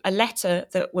through a letter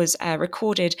that was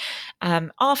recorded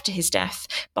after his death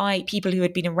by people who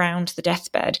had been around the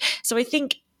deathbed. So I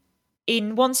think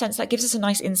in one sense that gives us a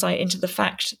nice insight into the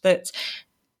fact that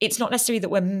it's not necessarily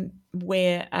that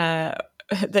we're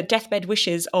the deathbed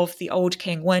wishes of the old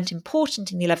king weren't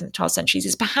important in the 11th, 12th centuries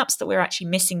is perhaps that we're actually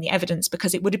missing the evidence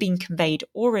because it would have been conveyed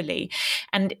orally.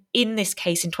 And in this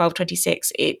case, in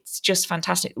 1226, it's just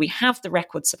fantastic that we have the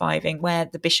record surviving where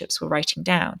the bishops were writing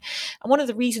down. And one of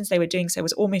the reasons they were doing so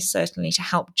was almost certainly to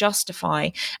help justify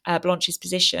Blanche's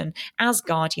position as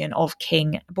guardian of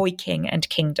boy king and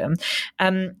kingdom,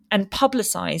 and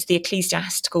publicise the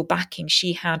ecclesiastical backing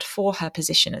she had for her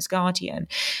position as guardian.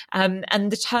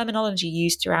 And the terminology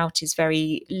used throughout is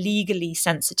very legally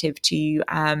sensitive to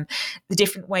the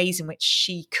different ways in which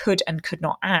she could and could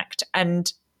not act.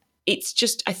 And it's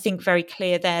just, I think, very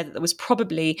clear there that there was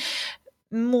probably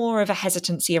more of a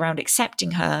hesitancy around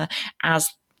accepting her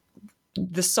as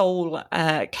the sole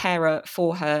carer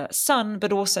for her son,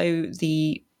 but also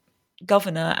the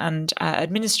governor and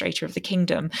administrator of the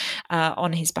kingdom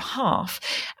on his behalf.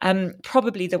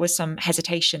 Probably there was some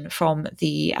hesitation from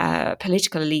the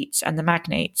political elites and the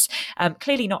magnates,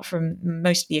 clearly not from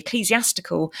most of the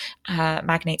ecclesiastical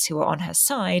magnates who were on her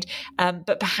side,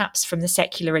 but perhaps from the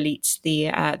secular elites,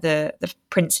 the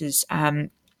princes of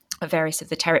various of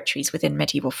the territories within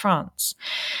medieval France.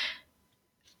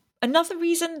 Another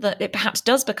reason that it perhaps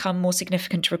does become more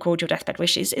significant to record your deathbed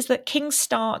wishes is that kings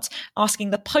start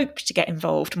asking the Pope to get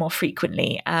involved more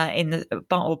frequently by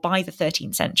the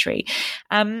 13th century.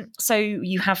 So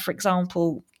you have, for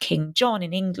example, King John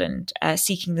in England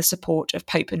seeking the support of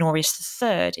Pope Honorius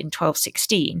III in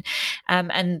 1216.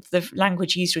 And the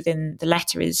language used within the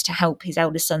letter is to help his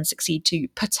eldest son succeed to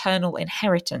paternal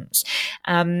inheritance.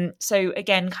 So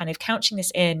again, kind of couching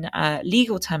this in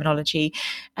legal terminology,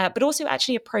 but also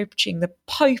actually appropriate the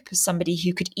Pope as somebody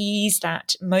who could ease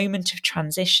that moment of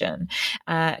transition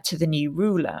to the new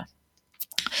ruler.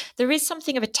 There is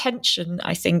something of a tension,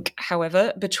 I think,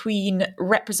 however, between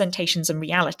representations and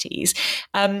realities.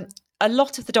 A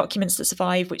lot of the documents that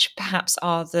survive, which perhaps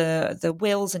are the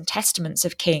wills and testaments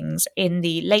of kings in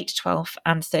the late 12th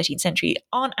and 13th century,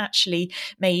 aren't actually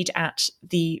made at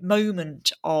the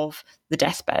moment of the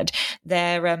deathbed.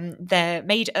 They're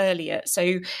made earlier,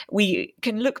 so we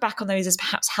can look back on those as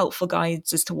perhaps helpful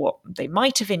guides as to what they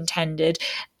might have intended,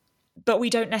 but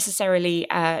we don't necessarily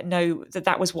know that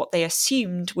that was what they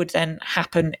assumed would then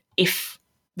happen if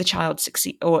the child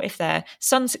succeed, or if their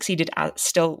son succeeded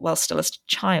still a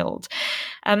child.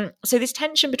 So this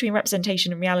tension between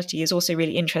representation and reality is also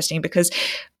really interesting, because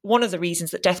one of the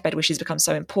reasons that deathbed wishes become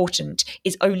so important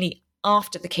is only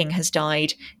after the king has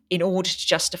died, in order to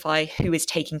justify who is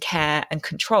taking care and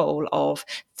control of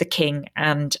the king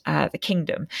and the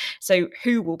kingdom. So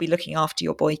who will be looking after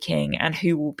your boy king and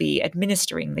who will be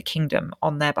administering the kingdom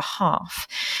on their behalf?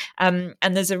 And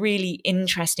there's a really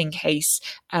interesting case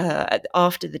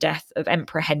after the death of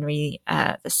Emperor Henry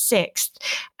VI,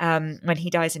 when he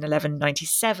dies in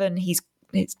 1197. His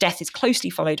death is closely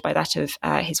followed by that of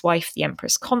his wife, the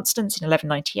Empress Constance, in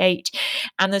 1198.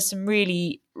 And there's some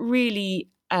really, really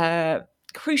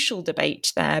crucial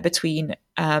debate there between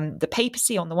the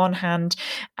papacy on the one hand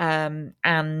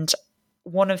and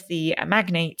one of the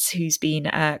magnates who's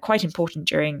been quite important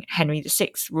during Henry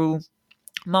VI's rule,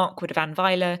 Marquard of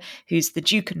Anvila, who's the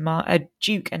Duke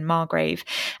and Margrave.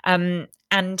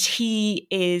 And he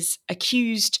is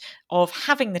accused of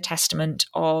having the testament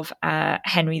of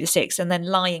Henry VI and then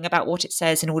lying about what it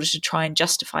says in order to try and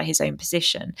justify his own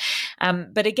position.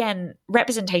 But again,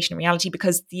 representation and reality,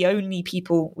 because the only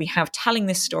people we have telling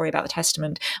this story about the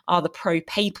testament are the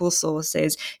pro-papal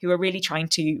sources who are really trying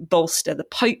to bolster the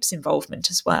Pope's involvement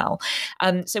as well.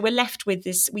 So we're left with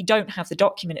this, we don't have the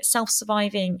document itself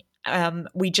surviving.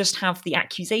 We just have the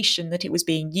accusation that it was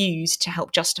being used to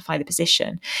help justify the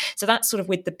position. So that's sort of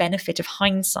with the benefit of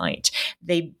hindsight.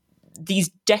 These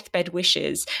deathbed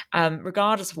wishes,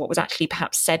 regardless of what was actually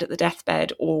perhaps said at the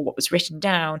deathbed or what was written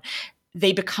down,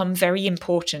 they become very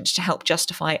important to help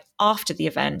justify after the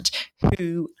event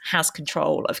who has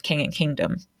control of king and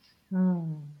kingdom.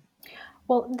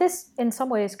 Well, this in some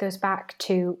ways goes back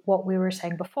to what we were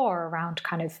saying before around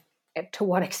kind of to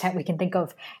what extent we can think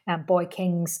of boy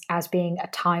kings as being a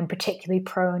time particularly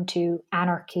prone to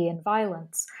anarchy and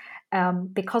violence,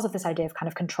 because of this idea of kind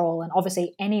of control. And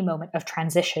obviously any moment of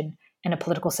transition in a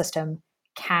political system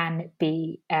can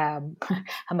be a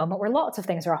moment where lots of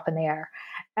things are up in the air.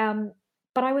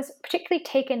 But I was particularly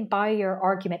taken by your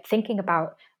argument, thinking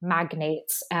about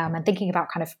magnates and thinking about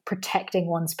kind of protecting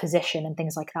one's position and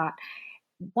things like that.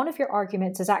 One of your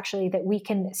arguments is actually that we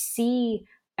can see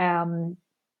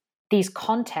these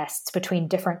contests between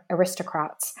different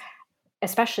aristocrats,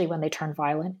 especially when they turn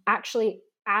violent, actually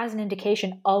as an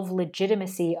indication of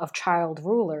legitimacy of child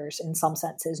rulers in some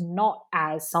senses, not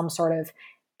as some sort of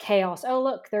chaos. Oh,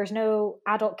 look, there's no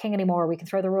adult king anymore. We can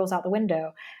throw the rules out the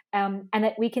window. And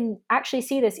that we can actually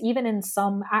see this even in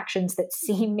some actions that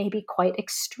seem maybe quite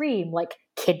extreme, like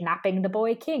kidnapping the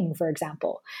boy king, for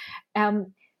example.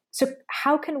 So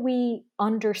how can we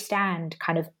understand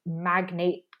kind of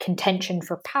magnate contention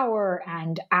for power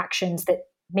and actions that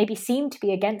maybe seem to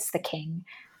be against the king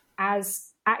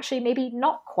as actually maybe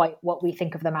not quite what we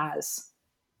think of them as?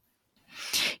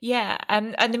 Yeah,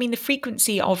 and I mean, the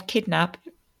frequency of kidnap,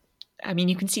 I mean,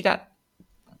 you can see that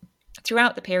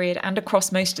throughout the period and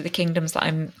across most of the kingdoms that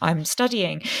I'm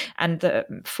studying and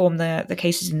that form the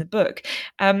cases in the book.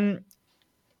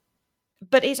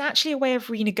 But it's actually a way of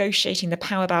renegotiating the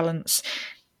power balance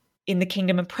in the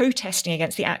kingdom and protesting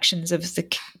against the actions of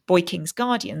the boy king's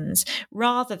guardians,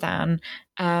 rather than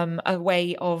a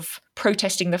way of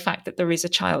protesting the fact that there is a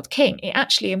child king. It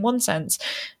actually, in one sense,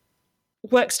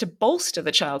 works to bolster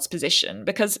the child's position,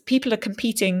 because people are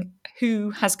competing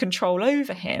who has control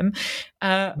over him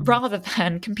rather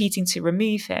than competing to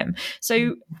remove him.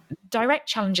 So direct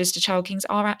challenges to child kings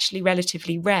are actually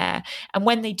relatively rare. And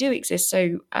when they do exist,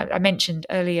 so I mentioned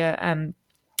earlier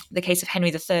the case of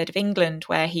Henry III of England,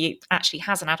 where he actually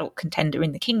has an adult contender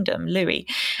in the kingdom, Louis.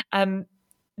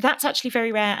 That's actually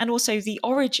very rare. And also the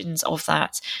origins of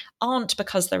that aren't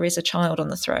because there is a child on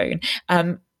the throne.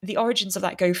 The origins of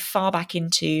that go far back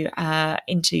into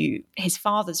his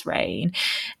father's reign.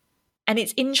 And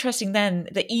it's interesting then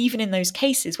that even in those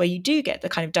cases where you do get the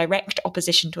kind of direct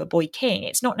opposition to a boy king,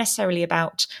 it's not necessarily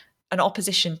about an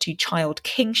opposition to child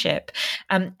kingship.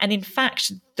 And in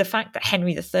fact, the fact that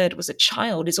Henry III was a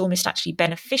child is almost actually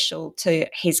beneficial to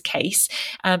his case,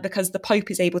 because the Pope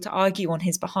is able to argue on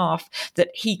his behalf that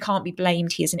he can't be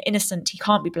blamed. He is an innocent. He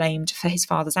can't be blamed for his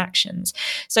father's actions.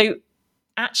 So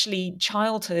actually,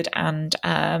 childhood and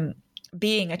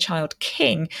being a child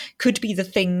king could be the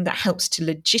thing that helps to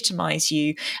legitimize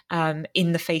you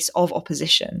in the face of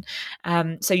opposition.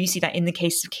 So you see that in the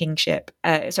case of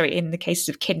in the cases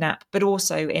of kidnap, but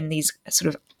also in these sort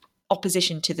of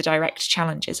opposition to the direct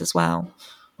challenges as well.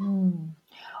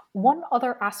 One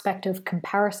other aspect of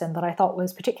comparison that I thought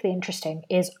was particularly interesting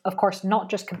is, of course, not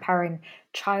just comparing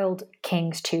child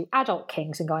kings to adult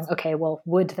kings and going, okay, well,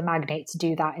 would the magnates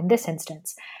do that in this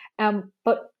instance?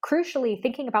 But crucially,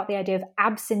 thinking about the idea of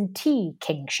absentee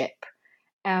kingship,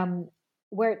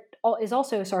 where it is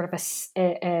also sort of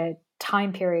a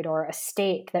time period or a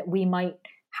state that we might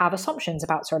have assumptions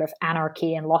about sort of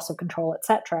anarchy and loss of control,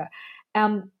 etc.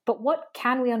 But what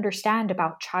can we understand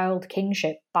about child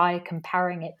kingship by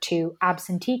comparing it to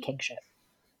absentee kingship?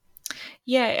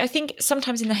 Yeah, I think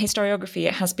sometimes in the historiography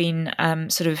it has been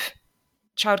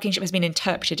child kingship has been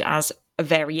interpreted as a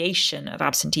variation of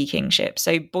absentee kingship.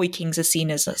 So boy kings are seen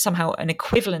as somehow an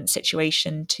equivalent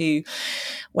situation to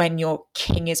when your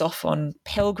king is off on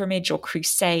pilgrimage or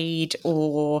crusade,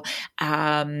 or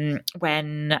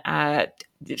when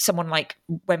someone like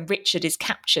when Richard is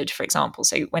captured, for example.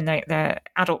 So when their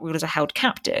adult rulers are held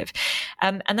captive.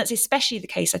 And that's especially the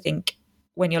case, I think,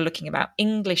 when you're looking about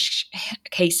English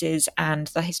cases and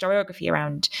the historiography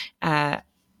around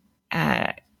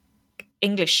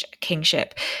English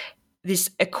kingship, this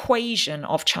equation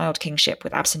of child kingship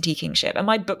with absentee kingship. And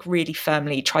my book really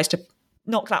firmly tries to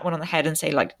knock that one on the head and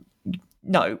say, like,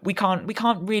 no, we can't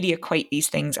really equate these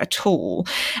things at all.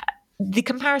 The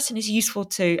comparison is useful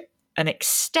to an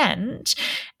extent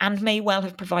and may well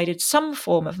have provided some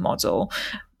form of model,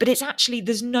 but it's actually,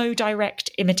 there's no direct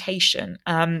imitation.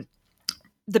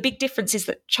 The big difference is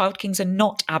that child kings are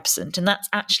not absent, and that's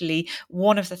actually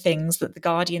one of the things that the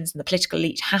guardians and the political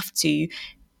elite have to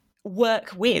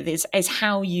work with is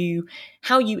how you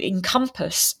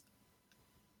encompass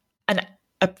a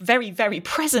very, very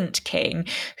present king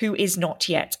who is not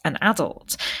yet an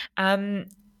adult.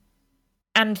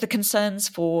 And the concerns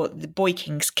for the boy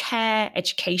king's care,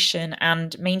 education,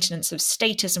 and maintenance of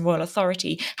status and royal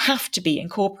authority have to be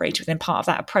incorporated within part of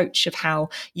that approach of how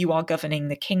you are governing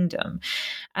the kingdom.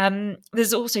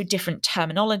 There's also different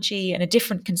terminology and a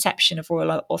different conception of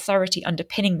royal authority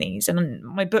underpinning these. And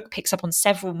my book picks up on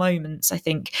several moments, I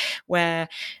think, where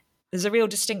there's a real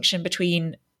distinction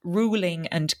between ruling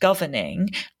and governing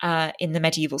in the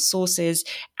medieval sources,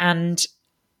 and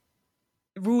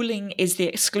ruling is the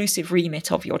exclusive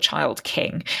remit of your child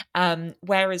king.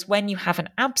 Whereas when you have an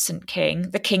absent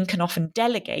king, the king can often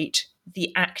delegate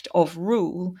the act of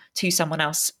rule to someone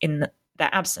else in their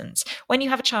absence. When you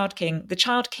have a child king, the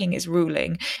child king is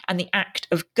ruling, and the act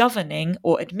of governing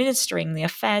or administering the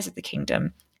affairs of the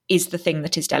kingdom is the thing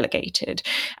that is delegated.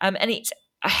 And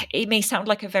it may sound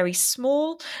like a very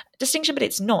small distinction, but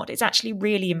it's not. It's actually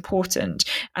really important,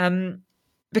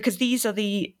 because these are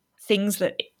the things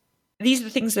that these are the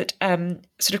things that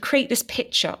sort of create this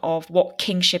picture of what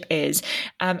kingship is.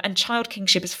 And child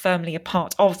kingship is firmly a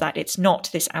part of that. It's not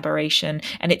this aberration,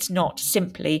 and it's not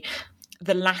simply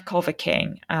the lack of a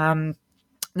king.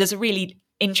 There's a really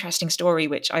interesting story,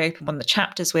 which I open one of the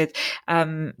chapters with,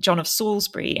 John of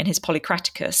Salisbury and his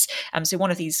Polycraticus. So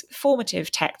one of these formative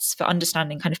texts for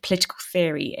understanding kind of political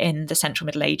theory in the Central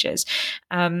Middle Ages.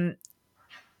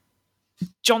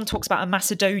 John talks about a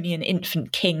Macedonian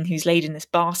infant king who's laid in this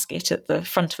basket at the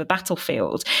front of a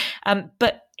battlefield.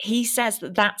 But he says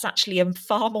that that's actually a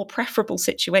far more preferable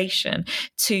situation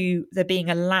to there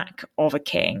being a lack of a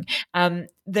king.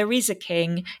 There is a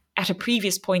king. At a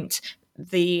previous point,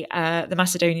 the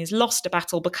Macedonians lost a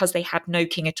battle because they had no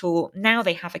king at all. Now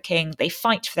they have a king. They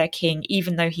fight for their king,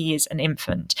 even though he is an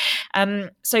infant.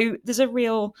 So there's a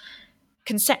real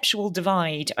conceptual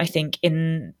divide, I think,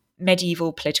 in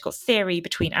medieval political theory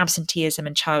between absenteeism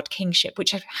and child kingship,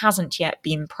 which hasn't yet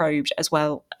been probed as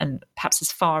well and perhaps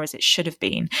as far as it should have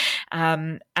been.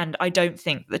 And I don't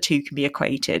think the two can be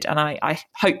equated. And I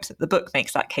hope that the book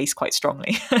makes that case quite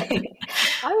strongly.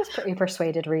 I was pretty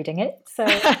persuaded reading it. So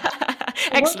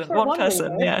excellent, one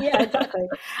person. Yeah, exactly.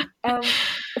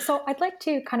 So I'd like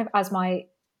to kind of, as my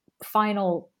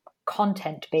final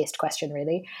content-based question,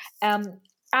 really,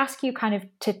 ask you kind of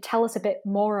to tell us a bit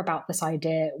more about this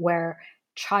idea where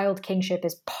child kingship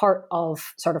is part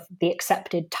of sort of the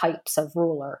accepted types of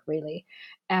ruler, really.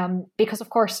 Because, of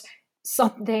course,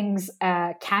 some things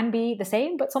can be the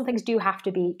same, but some things do have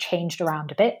to be changed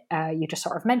around a bit. You just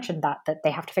sort of mentioned that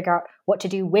they have to figure out what to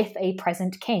do with a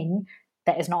present king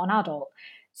that is not an adult.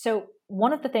 So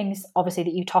one of the things, obviously,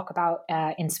 that you talk about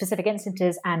in specific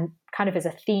instances and kind of as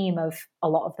a theme of a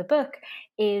lot of the book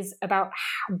is about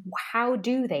how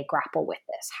do they grapple with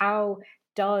this? How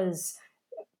does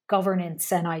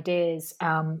governance and ideas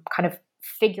kind of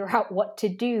figure out what to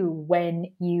do when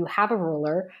you have a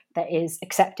ruler that is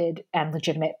accepted and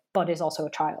legitimate, but is also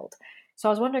a child? So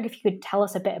I was wondering if you could tell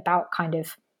us a bit about kind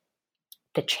of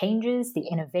the changes, the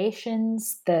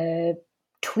innovations, the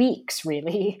tweaks,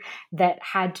 really, that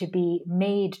had to be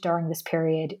made during this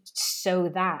period so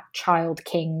that child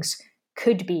kings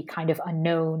could be kind of a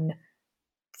known,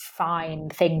 fine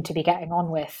thing to be getting on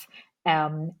with,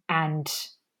 and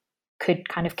could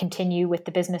kind of continue with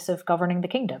the business of governing the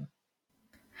kingdom.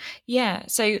 Yeah,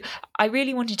 so I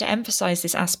really wanted to emphasize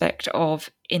this aspect of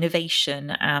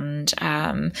innovation and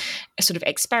a sort of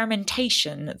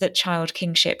experimentation that child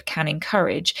kingship can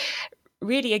encourage.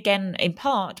 Really, again, in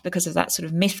part because of that sort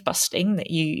of myth busting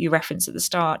that you referenced at the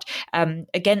start,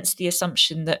 against the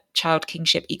assumption that child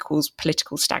kingship equals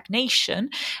political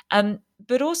stagnation,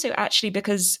 but also actually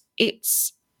because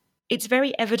it's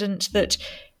very evident that,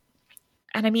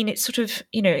 and I mean, it's sort of,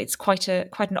 it's quite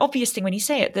an obvious thing when you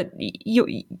say it, that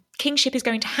kingship is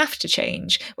going to have to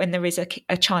change when there is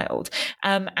a child,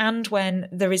 and when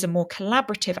there is a more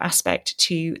collaborative aspect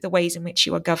to the ways in which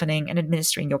you are governing and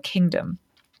administering your kingdom.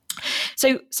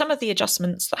 So some of the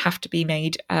adjustments that have to be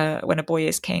made when a boy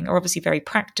is king are obviously very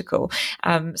practical.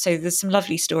 So there's some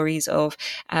lovely stories of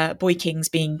boy kings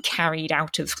being carried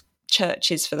out of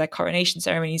churches for their coronation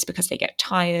ceremonies because they get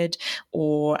tired,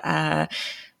 or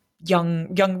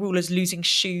young rulers losing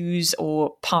shoes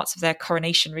or parts of their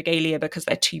coronation regalia because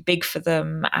they're too big for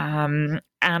them,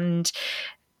 and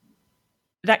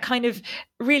that kind of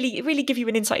really give you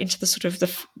an insight into the sort of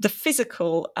the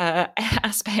physical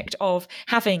aspect of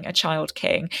having a child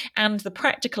king and the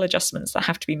practical adjustments that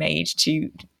have to be made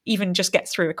to even just get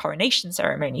through a coronation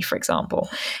ceremony, for example.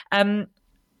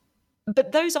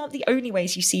 But those aren't the only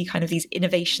ways you see kind of these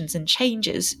innovations and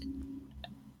changes.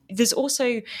 There's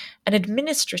also an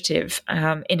administrative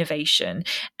innovation,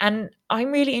 and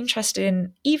I'm really interested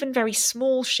in even very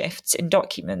small shifts in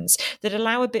documents that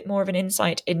allow a bit more of an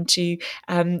insight into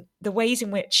the ways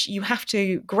in which you have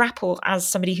to grapple as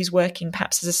somebody who's working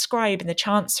perhaps as a scribe in the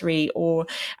chancery, or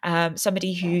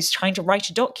somebody who's trying to write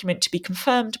a document to be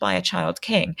confirmed by a child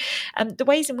king. The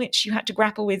ways in which you had to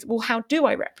grapple with, well, how do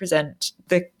I represent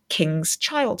the king's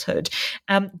childhood?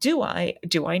 Do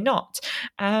I not?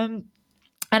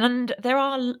 And there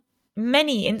are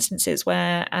many instances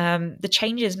where the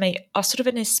changes are sort of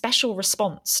in a special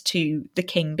response to the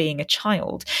king being a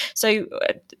child. So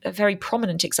a very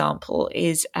prominent example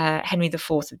is Henry IV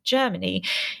of Germany.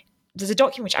 There's a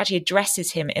document which actually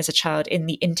addresses him as a child in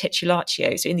the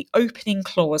Intitulatio, so in the opening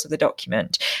clause of the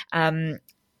document.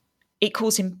 It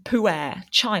calls him puer,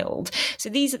 child. So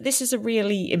this is a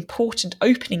really important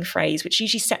opening phrase, which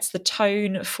usually sets the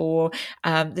tone for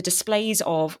the displays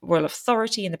of royal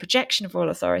authority and the projection of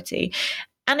royal authority.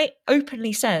 And it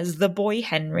openly says, "The boy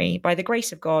Henry, by the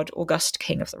grace of God, august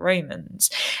King of the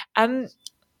Romans."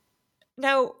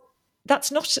 Now,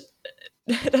 that's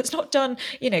not done,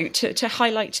 to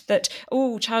highlight that,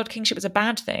 child kingship is a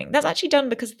bad thing. That's actually done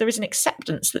because there is an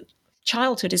acceptance that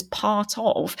childhood is part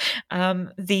of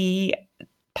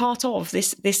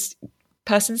this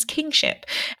person's kingship.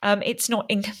 It's not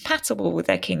incompatible with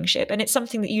their kingship, and it's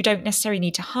something that you don't necessarily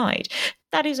need to hide.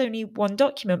 That is only one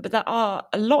document, but there are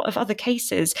a lot of other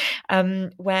cases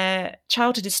where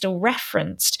childhood is still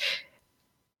referenced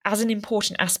as an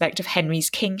important aspect of Henry's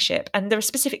kingship. And there are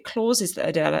specific clauses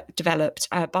that are developed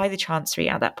by the Chancery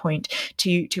at that point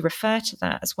to refer to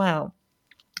that as well.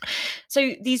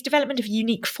 So these development of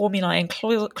unique formulae and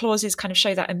clauses kind of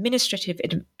show that administrative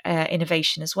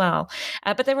innovation as well.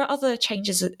 But there are other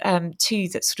changes too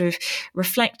that sort of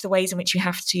reflect the ways in which you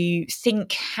have to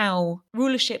think how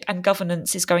rulership and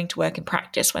governance is going to work in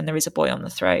practice when there is a boy on the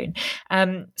throne.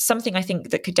 Something I think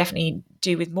that could definitely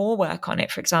do with more work on it,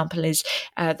 for example, is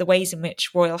the ways in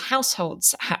which royal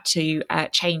households had to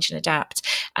change and adapt,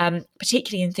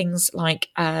 particularly in things like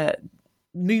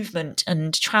movement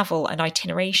and travel and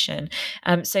itineration.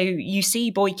 So you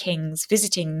see boy kings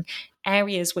visiting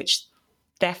areas which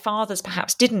their fathers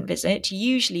perhaps didn't visit,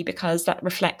 usually because that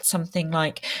reflects something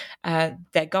like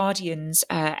their guardians'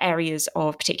 areas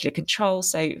of particular control.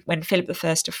 So when Philip I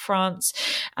of France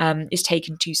is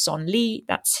taken to Senlis,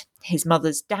 that's his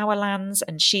mother's dower lands,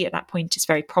 and she at that point is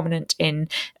very prominent in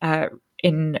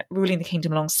ruling the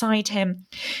kingdom alongside him.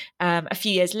 A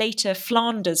few years later,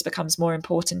 Flanders becomes more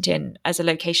important as a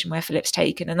location where Philip's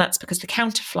taken, and that's because the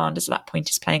Count of Flanders at that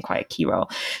point is playing quite a key role.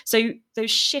 So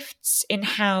those shifts in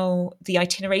how the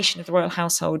itineration of the royal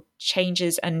household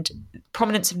changes and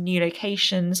prominence of new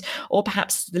locations, or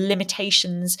perhaps the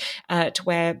limitations to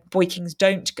where boy kings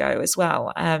don't go as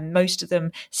well. Most of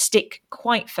them stick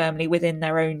quite firmly within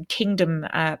their own kingdom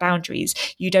boundaries.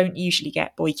 You don't usually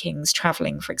get boy kings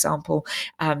travelling, for example,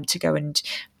 to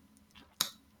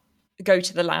go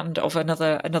to the land of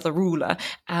another ruler.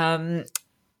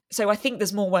 So I think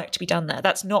there's more work to be done there.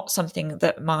 That's not something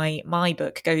that my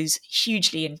book goes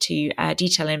hugely into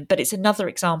detail in, but it's another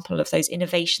example of those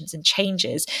innovations and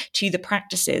changes to the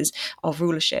practices of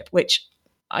rulership, which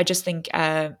I just think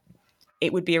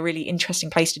it would be a really interesting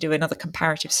place to do another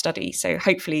comparative study. So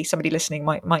hopefully somebody listening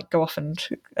might go off and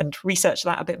research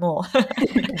that a bit more.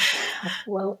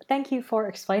 Well, thank you for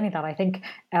explaining that. I think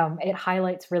it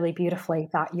highlights really beautifully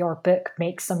that your book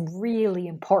makes some really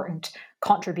important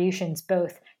contributions,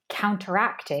 both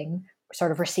counteracting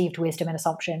sort of received wisdom and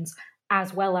assumptions,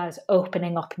 as well as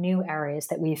opening up new areas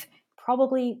that we've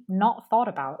probably not thought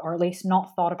about, or at least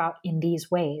not thought about in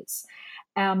these ways.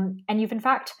 And you've in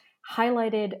fact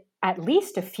highlighted at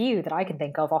least a few that I can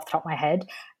think of off the top of my head,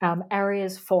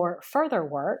 areas for further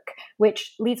work,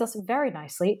 which leads us very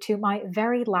nicely to my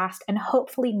very last and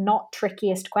hopefully not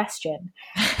trickiest question,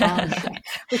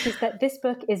 which is that this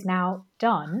book is now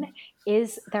done.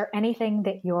 Is there anything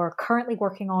that you're currently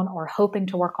working on or hoping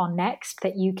to work on next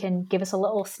that you can give us a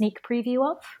little sneak preview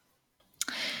of?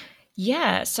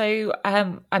 Yeah, so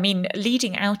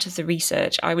leading out of the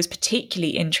research, I was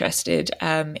particularly interested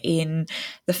in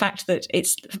the fact that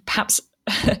it's perhaps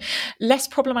less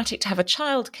problematic to have a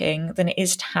child king than it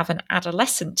is to have an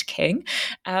adolescent king.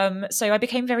 So I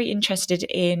became very interested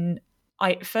in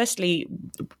firstly,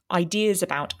 ideas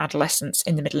about adolescence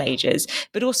in the Middle Ages,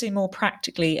 but also more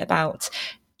practically about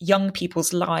young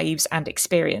people's lives and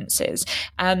experiences.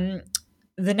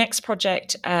 The next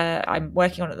project I'm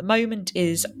working on at the moment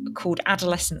is called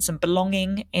Adolescence and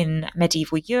Belonging in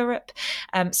Medieval Europe,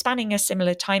 spanning a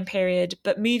similar time period,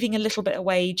 but moving a little bit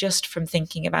away just from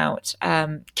thinking about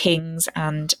kings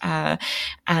and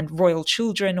royal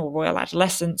children or royal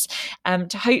adolescents,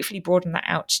 to hopefully broaden that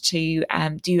out to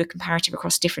do a comparative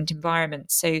across different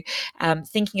environments. So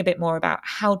thinking a bit more about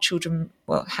how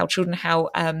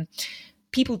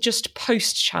people just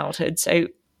post-childhood, so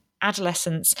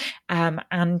adolescents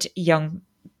and young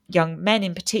men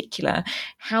in particular,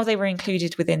 how they were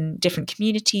included within different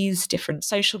communities, different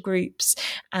social groups,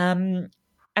 and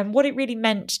what it really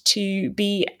meant to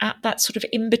be at that sort of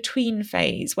in-between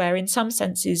phase where in some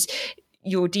senses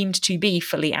you're deemed to be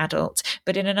fully adult,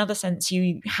 but in another sense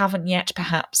you haven't yet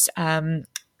perhaps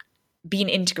been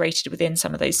integrated within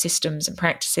some of those systems and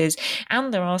practices.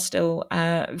 And there are still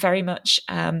very much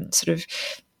sort of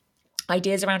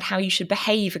ideas around how you should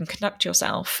behave and conduct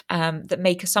yourself that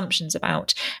make assumptions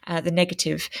about the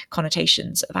negative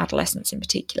connotations of adolescence in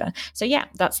particular. So yeah,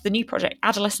 that's the new project,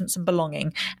 Adolescence and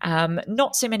Belonging.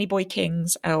 Not so many boy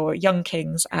kings or young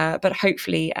kings, but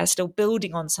hopefully still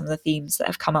building on some of the themes that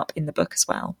have come up in the book as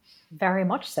well. Very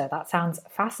much so. That sounds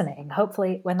fascinating.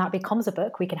 Hopefully when that becomes a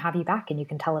book, we can have you back and you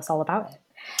can tell us all about it.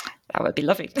 That would be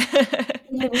lovely.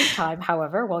 In the meantime,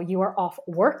 however, while you are off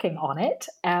working on it,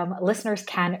 listeners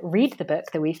can read the book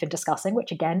that we've been discussing,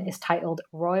 which again is titled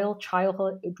Royal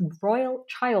Childhood.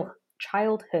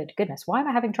 Goodness, why am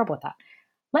I having trouble with that?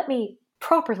 Let me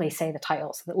properly say the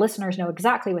title so that listeners know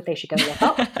exactly what they should go look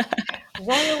up.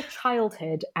 Royal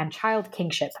Childhood and Child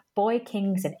Kingship, Boy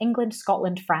Kings in England,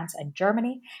 Scotland, France, and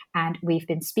Germany. And we've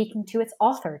been speaking to its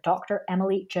author, Dr.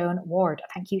 Emily Joan Ward.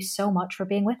 Thank you so much for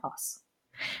being with us.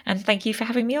 And thank you for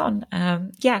having me on.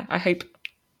 I hope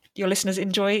your listeners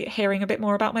enjoy hearing a bit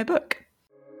more about my book.